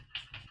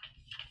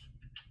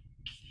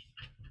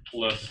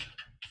plus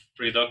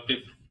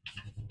reductive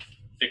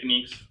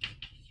techniques.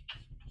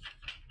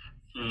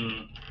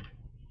 And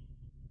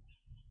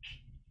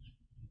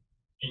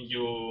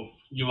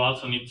you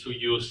also need to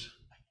use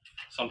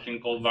something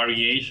called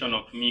variation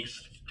of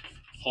mixed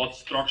hot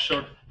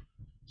structure.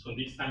 So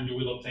this time you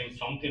will obtain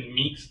something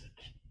mixed,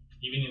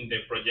 even in the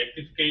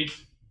projective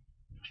case.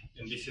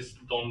 And this is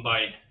done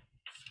by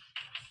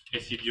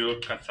Isidore,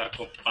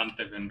 Katzarkov,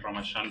 Pantev, and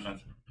Ramachandran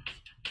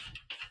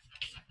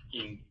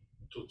in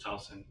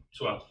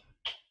 2012.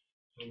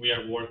 And we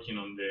are working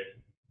on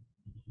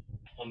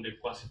the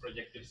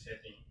quasi-projective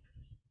setting.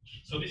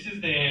 So this is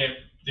the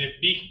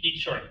big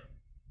picture.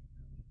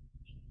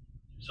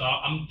 So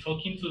I'm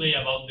talking today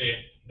about the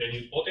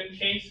nilpotent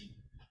case,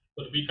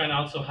 but we can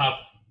also have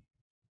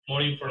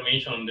more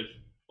information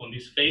on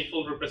this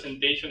faithful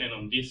representation and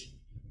on this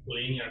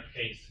linear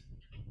case.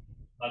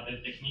 But the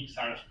techniques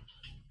are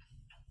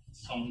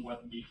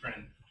somewhat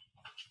different.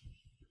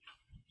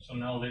 So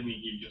now let me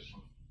give you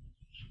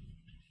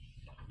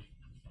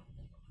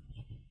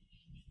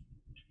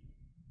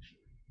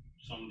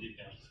some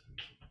details.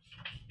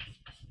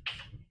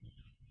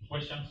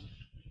 Questions?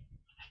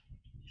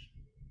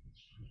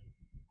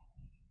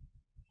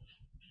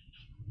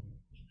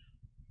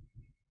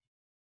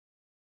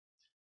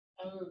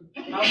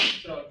 How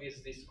strong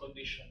is this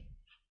condition?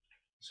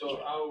 So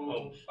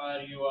how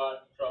far you are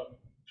from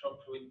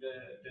with the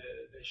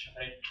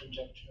Shafarevich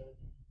conjecture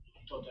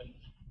totally?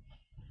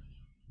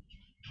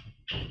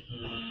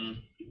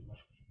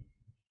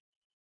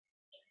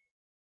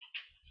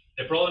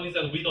 The problem is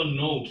that we don't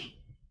know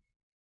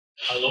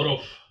a lot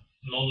of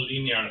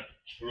nonlinear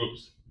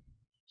groups.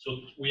 So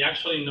we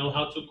actually know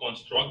how to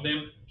construct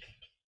them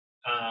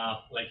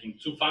like in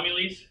two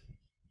families,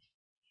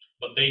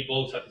 but they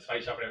both satisfy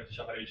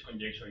Shafarevich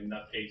conjecture in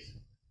that case.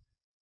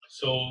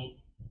 So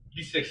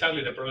this is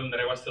exactly the problem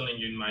that I was telling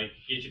you in my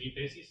PhD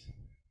thesis.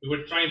 We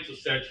were trying to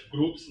search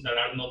groups that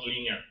are not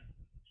linear.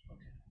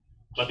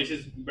 But this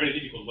is very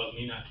difficult. Well,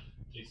 Nina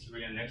is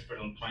really an expert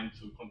on trying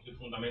to compute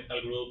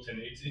fundamental groups, and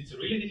it's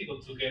really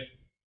difficult to get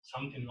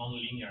something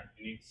non-linear.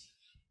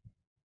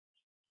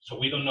 So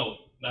we don't know.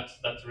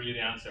 That's really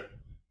the answer.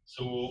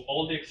 So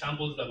all the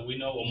examples that we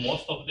know, or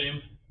most of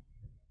them,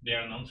 they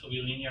are known to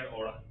be linear,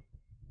 or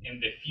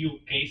in the few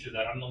cases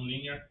that are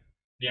non-linear,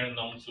 they are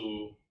known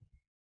to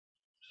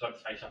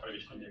satisfy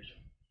Shafarevich conjecture.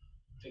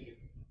 Thank you.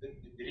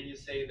 Didn't you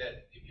say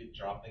that if you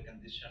drop the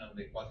condition of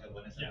the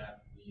quasi-Albanese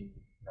map being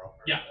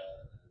proper,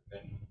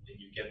 then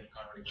you get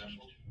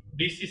counterexample?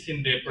 This is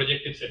in the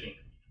projective setting.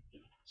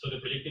 So the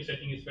projective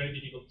setting is very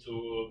difficult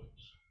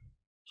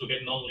to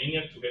get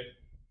non-linear, to get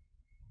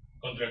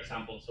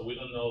counterexamples. So we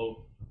don't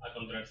know a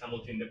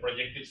counterexample in the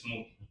projective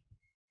smooth.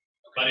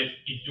 Okay. But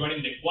if you are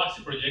in the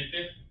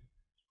quasi-projective,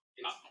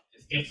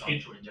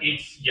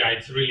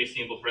 it's really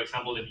simple. For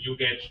example, if you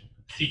get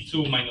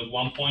C2 minus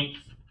 1 point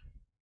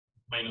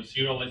minus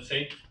 0, let's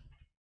say.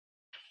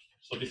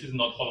 So this is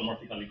not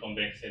holomorphically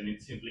convex, and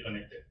it's simply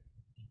connected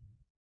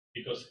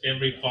because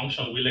every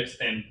function will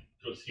extend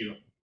through 0,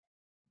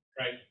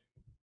 right?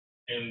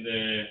 And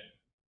the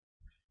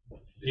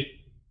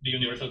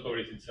universal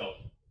coverage itself.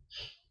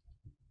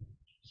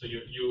 So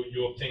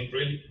you obtain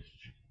really,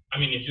 I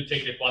mean, if you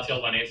take the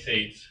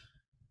quasi-Albanese,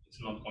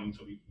 it's not going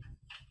to be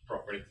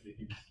proper. It's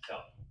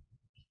itself.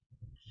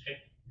 Okay,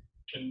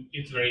 and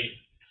it's very.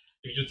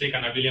 If you take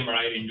an abelian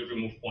variety and you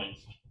remove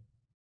points,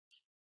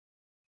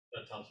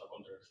 that's also a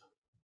counterexample.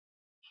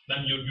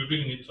 Then you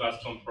really need to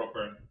ask some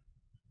proper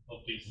of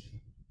this.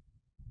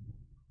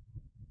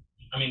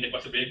 I mean, the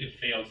quasi-projective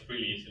fails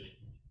really easily.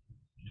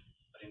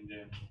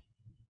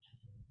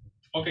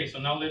 Okay, so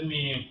now let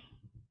me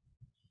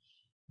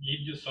give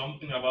you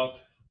something about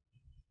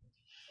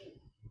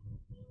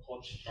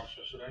hot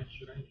structure. Should I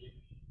give?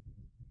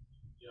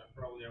 Yeah,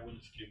 probably I will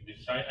skip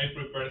this. I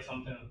prepared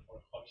something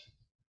for hot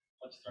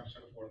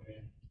structure for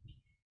the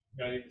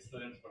graduate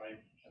students, but I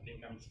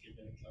think I'm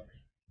skipping it, sorry.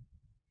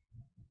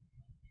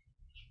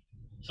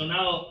 So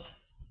now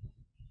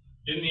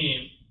let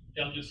me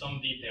tell you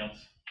some details.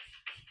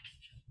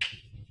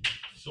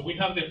 So we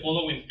have the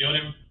following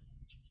theorem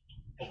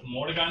of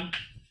Morgan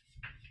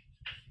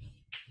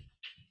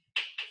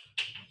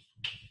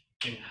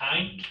and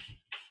Hein.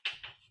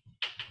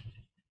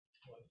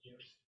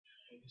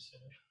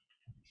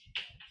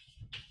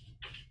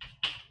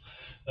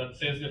 That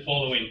says the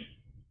following.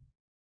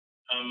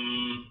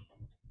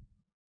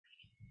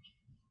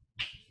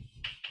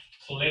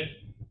 So let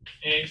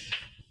X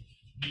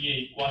be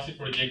a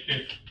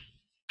quasi-projective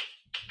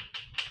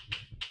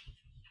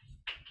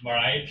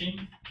variety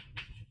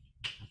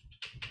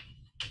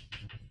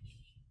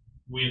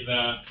with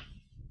a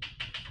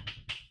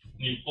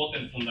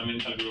nilpotent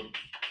fundamental group.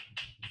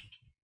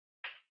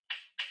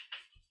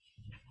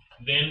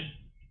 Then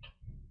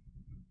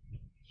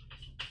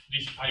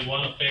this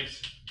I1 of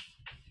X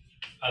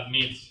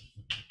admits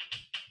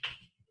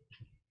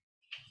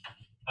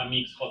a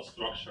mixed hot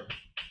structure.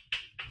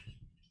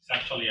 It's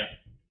actually a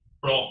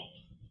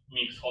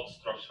pro-mixed hot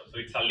structure, so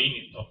it's a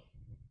limit of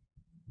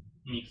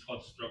mixed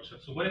hot structure.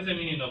 So what is the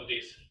meaning of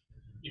this?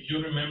 If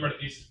you remember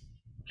these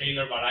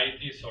scalar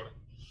varieties or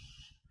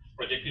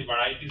projective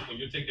varieties, when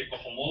you take the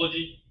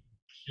cohomology,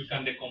 you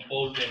can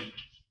decompose them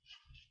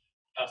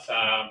as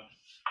a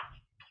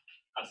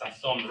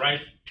sum,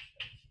 right?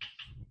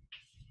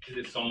 This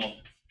is the sum of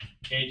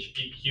H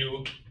P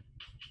Q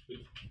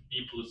with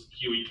P plus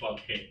Q equal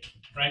K,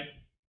 right?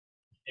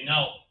 And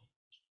now,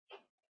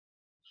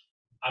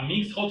 a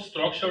mixed hot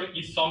structure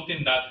is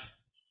something that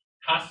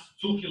has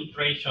two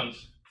filtrations,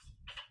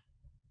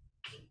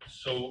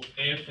 so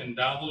F and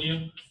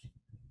W,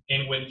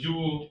 and when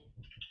you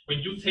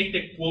take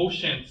the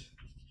quotient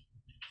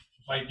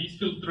by this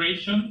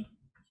filtration,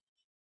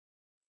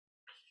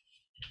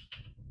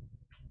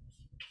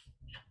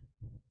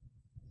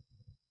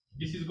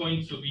 this is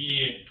going to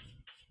be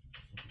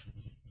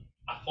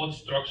a hot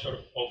structure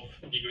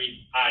of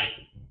degree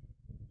I.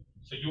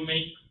 So you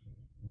make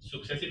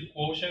successive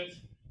quotients,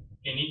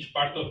 and each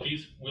part of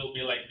this will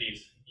be like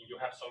this, and you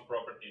have some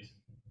properties.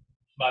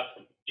 But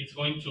it's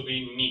going to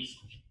be mixed.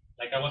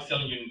 Like I was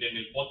telling you in the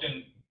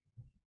nilpotent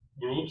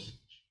groups,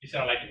 these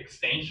are like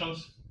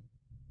extensions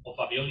of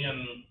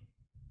abelian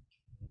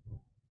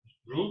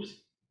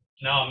groups.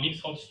 Now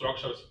mixed hot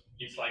structures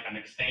is like an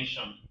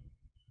extension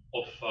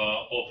of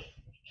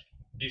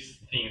these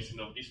things,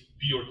 these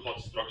pure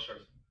hot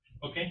structures.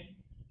 Okay?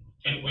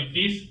 And with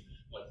this,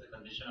 what's the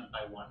condition of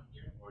pi 1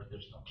 here, or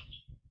there's no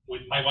condition?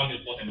 With pi 1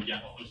 nilpotent,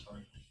 yeah, I'm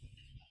sorry.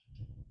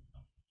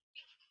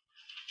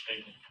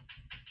 Thank you.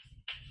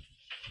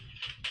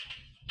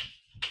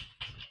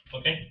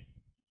 Okay?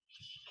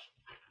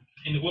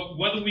 And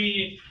what do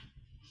we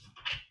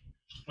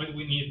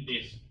need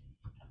this?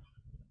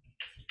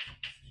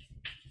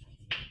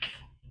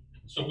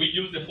 So we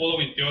use the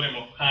following theorem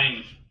of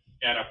Hein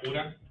and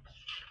Arapura.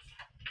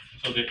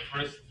 So the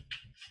first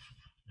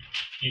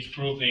is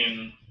proved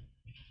in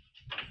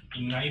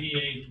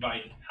 98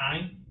 by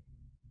Hein.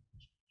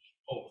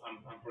 Oh, I'm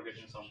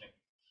forgetting something.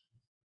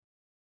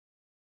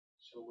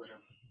 So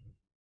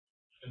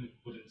let me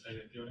put it inside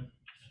the theorem.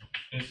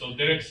 And so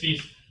there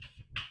exists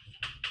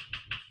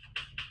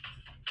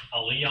a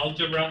Lie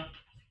algebra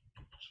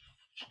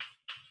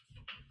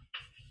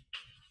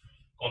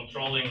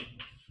controlling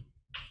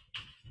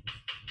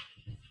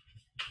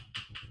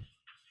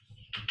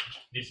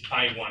this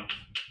pi 1.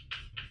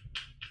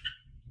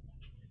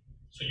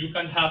 So you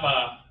can have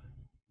a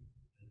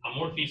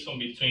morphism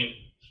between,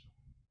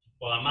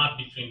 well, a map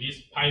between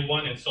this pi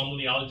 1 and some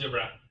Lie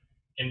algebra.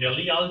 And the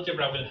Lie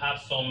algebra will have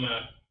some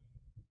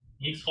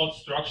mixed hot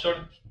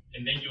structure,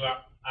 and then you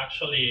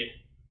actually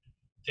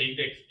take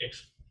the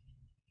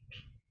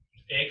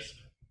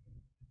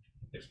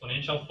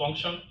exponential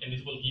function, and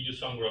this will give you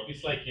some growth.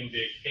 It's like in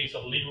the case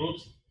of Lie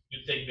groups,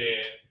 you take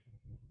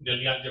the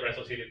Lie algebra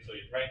associated to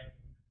it, right?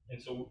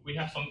 And so we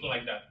have something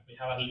like that. We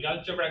have a Lie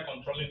algebra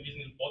controlling this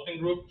nilpotent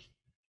group,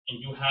 and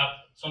you have,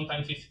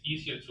 sometimes it's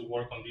easier to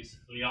work on this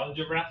Lie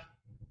algebra,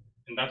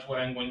 and that's what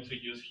I'm going to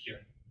use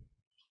here.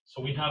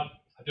 So we have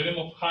a theorem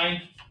of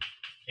Hein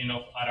and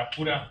of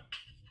Arapura,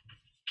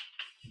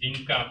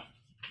 Dinka,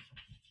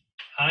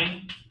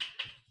 Hein,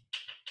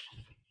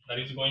 that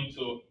is going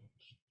to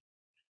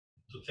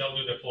tell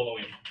you the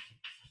following.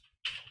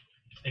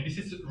 And this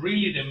is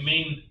really the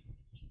main,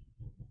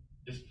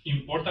 this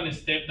important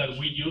step that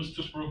we use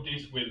to prove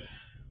this with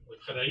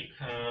Frederic.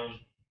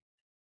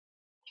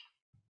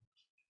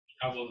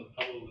 I will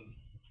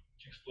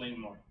explain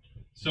more.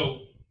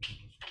 So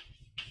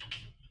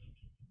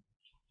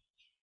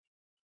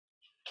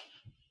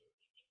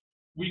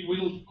we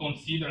will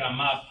consider a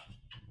map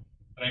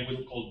that I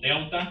will call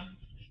delta,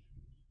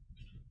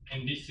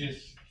 and this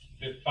is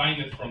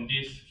defined from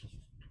this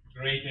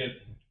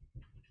graded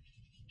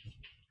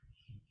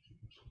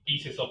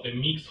pieces of the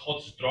mixed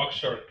hot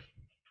structure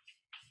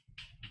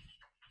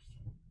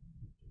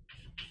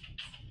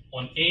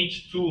on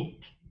H2.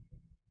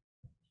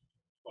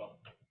 Well,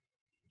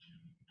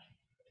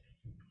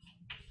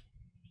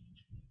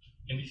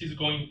 and this is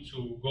going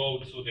to go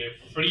to the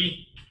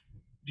free,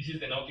 this is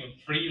denoting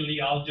free Lie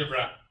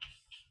algebra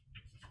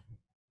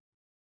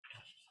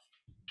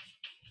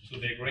to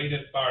the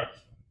graded part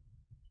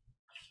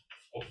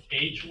of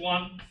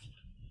H1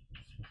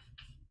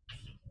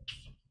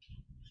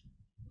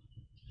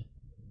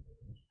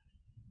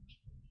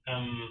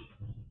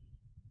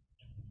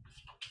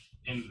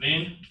 and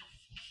then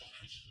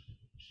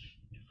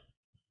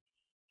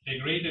the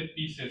graded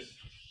pieces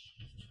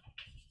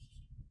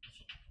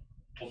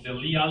of the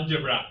Lie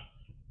algebra,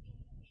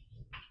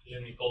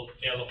 let me call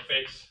L of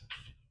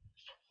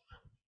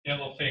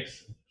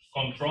X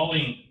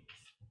controlling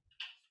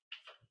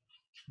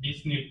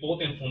this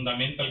nilpotent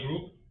fundamental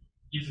group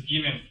is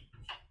given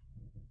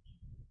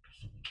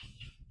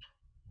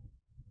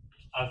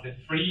as the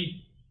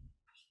free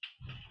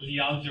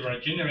Lie algebra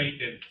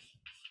generated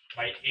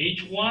by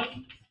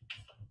H1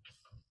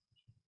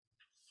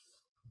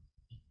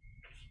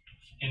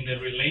 and the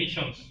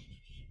relations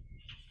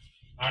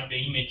are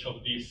the image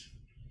of this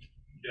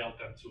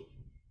delta 2.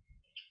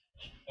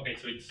 Okay,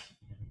 so it's,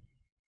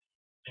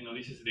 you know,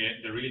 this is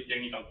the really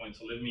technical point,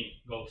 so let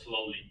me go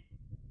slowly.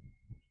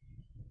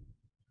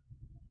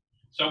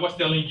 So I was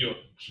telling you,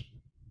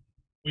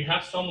 we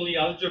have some Lie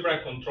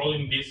algebra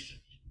controlling this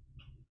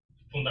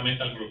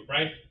fundamental group,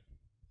 right?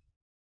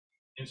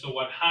 And so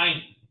what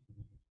Hein,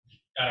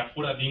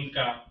 Arafura,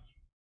 Dimka,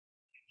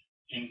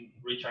 and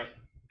Richard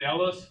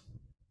tell us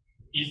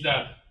is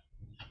that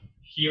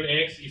here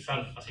X is,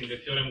 as in the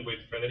theorem with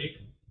Frederick,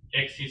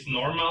 X is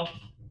normal,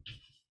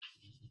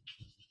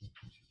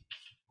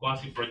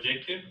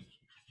 quasi-projective,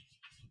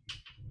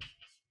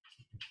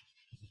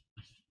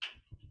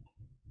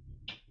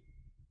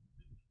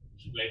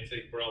 let's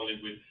say probably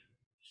with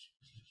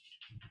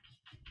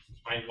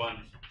I1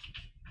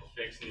 of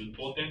X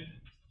nilpotent.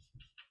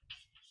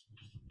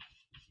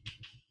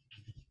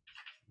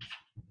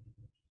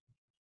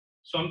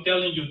 So I'm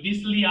telling you,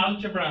 this Lie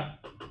algebra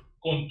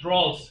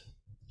controls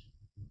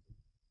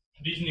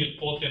this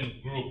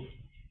nilpotent group.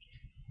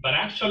 But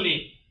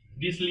actually,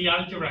 this Lie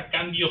algebra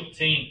can be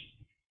obtained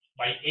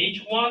by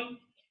H1, oh,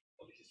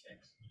 this is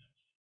X,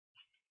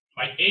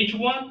 by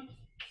H1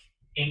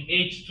 and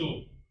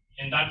H2,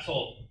 and that's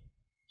all.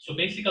 So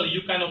basically,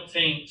 you can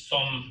obtain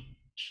some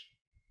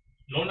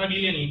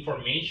non-abelian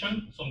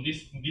information, some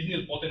these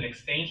nilpotent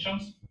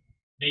extensions.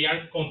 They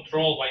are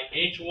controlled by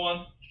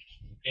H1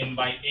 and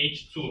by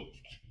H2.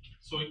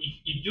 So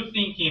if you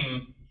think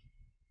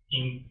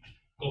in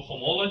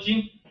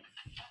cohomology,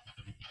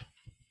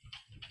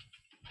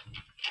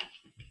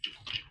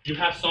 you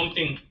have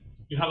something,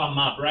 you have a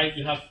map, right?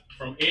 You have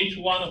from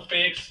H1 of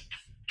X,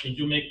 and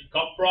you make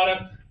cup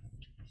product.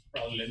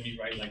 Probably let me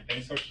write like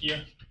tensor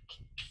here.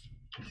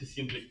 This is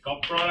simply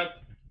cup product.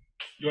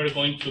 You are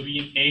going to be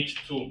in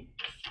H2.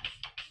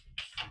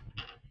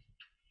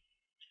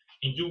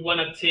 And you want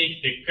to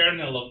take the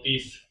kernel of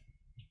this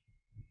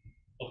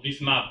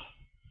map.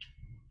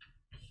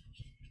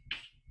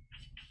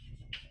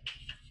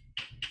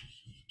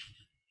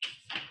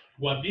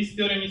 What this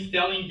theorem is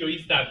telling you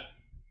is that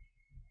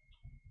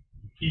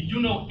if you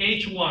know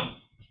H1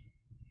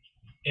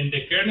 and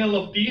the kernel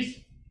of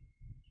this,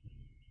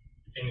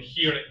 and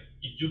here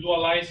if you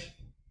dualize,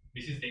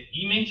 this is the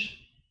image,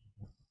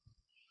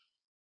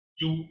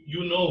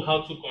 you know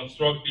how to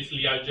construct this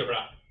Lie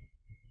algebra.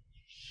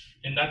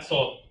 And that's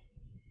all.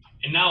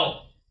 And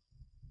now,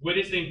 what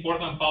is the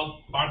important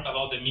part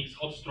about the mixed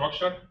hot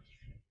structure?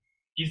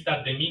 Is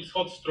that the mixed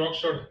hot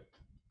structure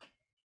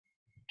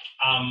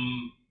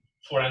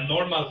for a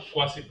normal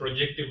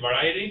quasi-projective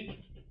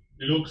variety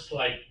looks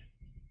like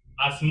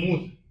a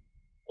smooth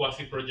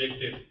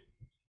quasi-projective.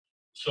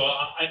 So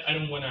I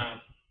don't want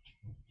to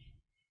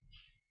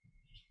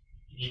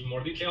give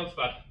more details,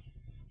 but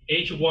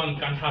H1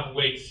 can have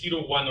weights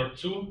 0, 1, or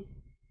 2,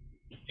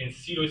 and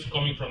 0 is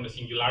coming from the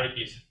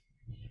singularities.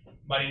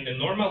 But in the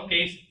normal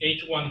case,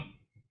 H1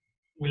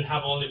 will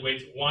have only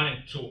weights 1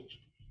 and 2.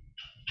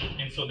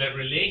 And so the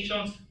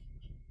relations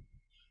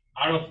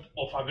are of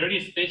a very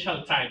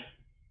special type.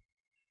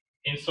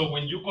 And so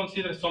when you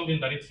consider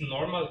something that is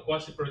normal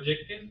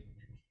quasi-projective,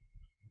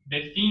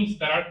 the things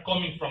that are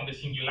coming from the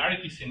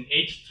singularities in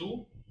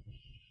H2,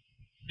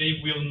 they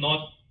will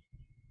not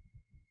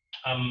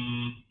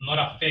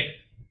affect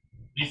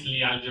this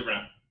Lie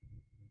algebra.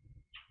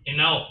 And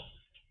now,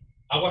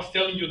 I was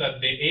telling you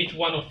that the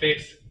H1 of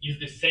X is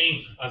the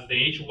same as the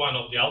H1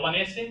 of the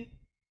Albanese.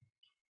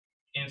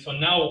 And so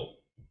now,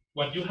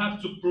 what you have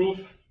to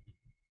prove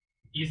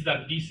is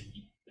that the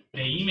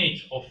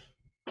image of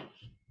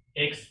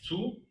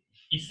X2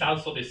 is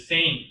also the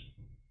same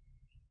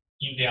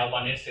in the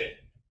Albanese.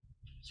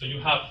 So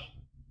you have,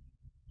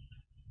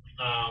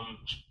 I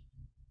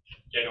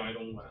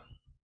don't want to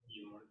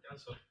give more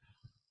details. So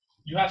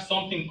you have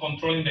something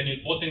controlling the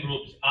nilpotent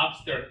groups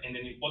upstairs and the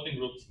nilpotent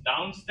groups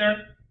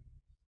downstairs,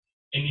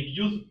 And if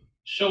you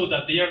show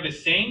that they are the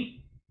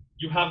same,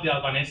 you have the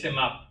Albanese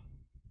map.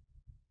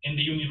 And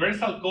the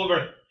universal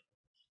cover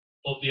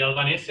of the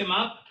Albanese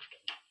map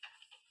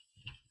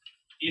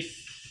is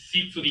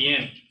C to the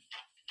N,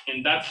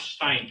 and that's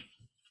Stein.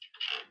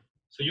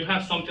 So you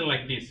have something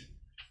like this.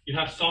 You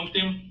have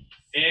something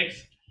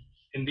X,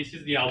 and this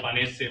is the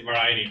Albanese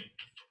variety.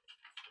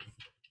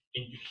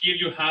 And here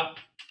you have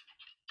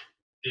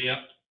the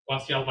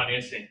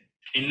quasi-Albanese.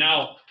 And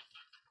now,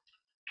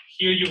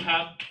 here you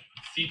have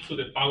C to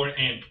the power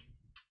N,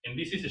 and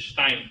this is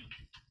Stein.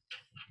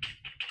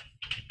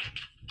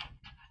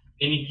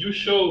 And if you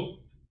show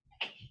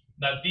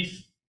that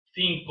this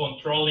thing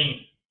controlling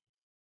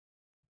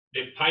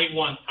the pi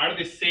 1 are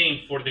the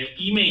same for the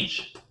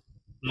image,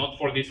 not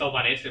for this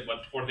Albanese,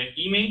 but for the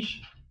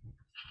image,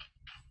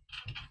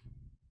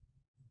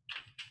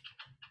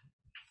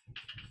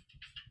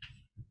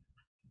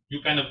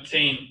 you can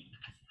obtain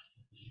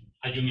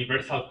a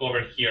universal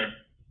cover here.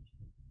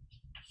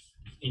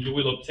 And you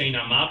will obtain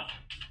a map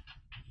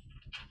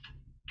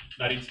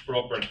that is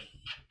proper.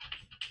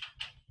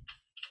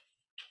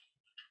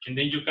 And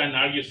then you can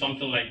argue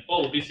something like,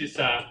 oh, this is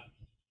a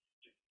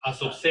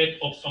subset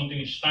of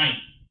something Stein,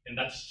 and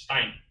that's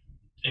Stein.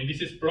 And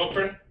this is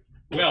proper.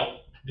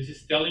 Well, this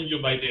is telling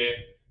you by the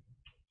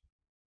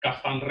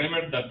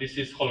Kaplan-Remmer that this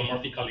is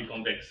holomorphically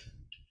convex.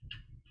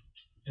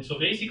 And so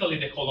basically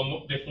the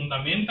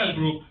fundamental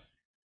group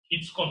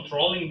is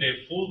controlling the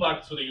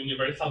fullback to the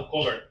universal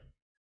cover.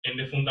 And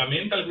the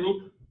fundamental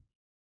group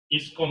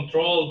is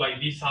controlled by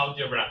this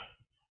algebra.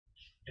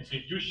 And so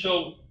if you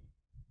show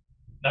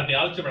that the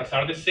algebras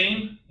are the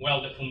same,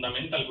 well, the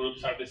fundamental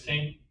groups are the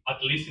same,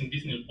 at least in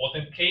this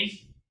nilpotent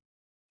case.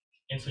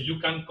 And so you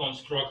can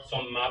construct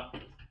some map,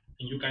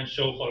 and you can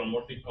show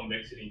holomorphic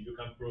convexity, and you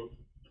can prove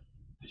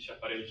the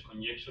Shafarevich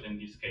conjecture in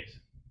this case.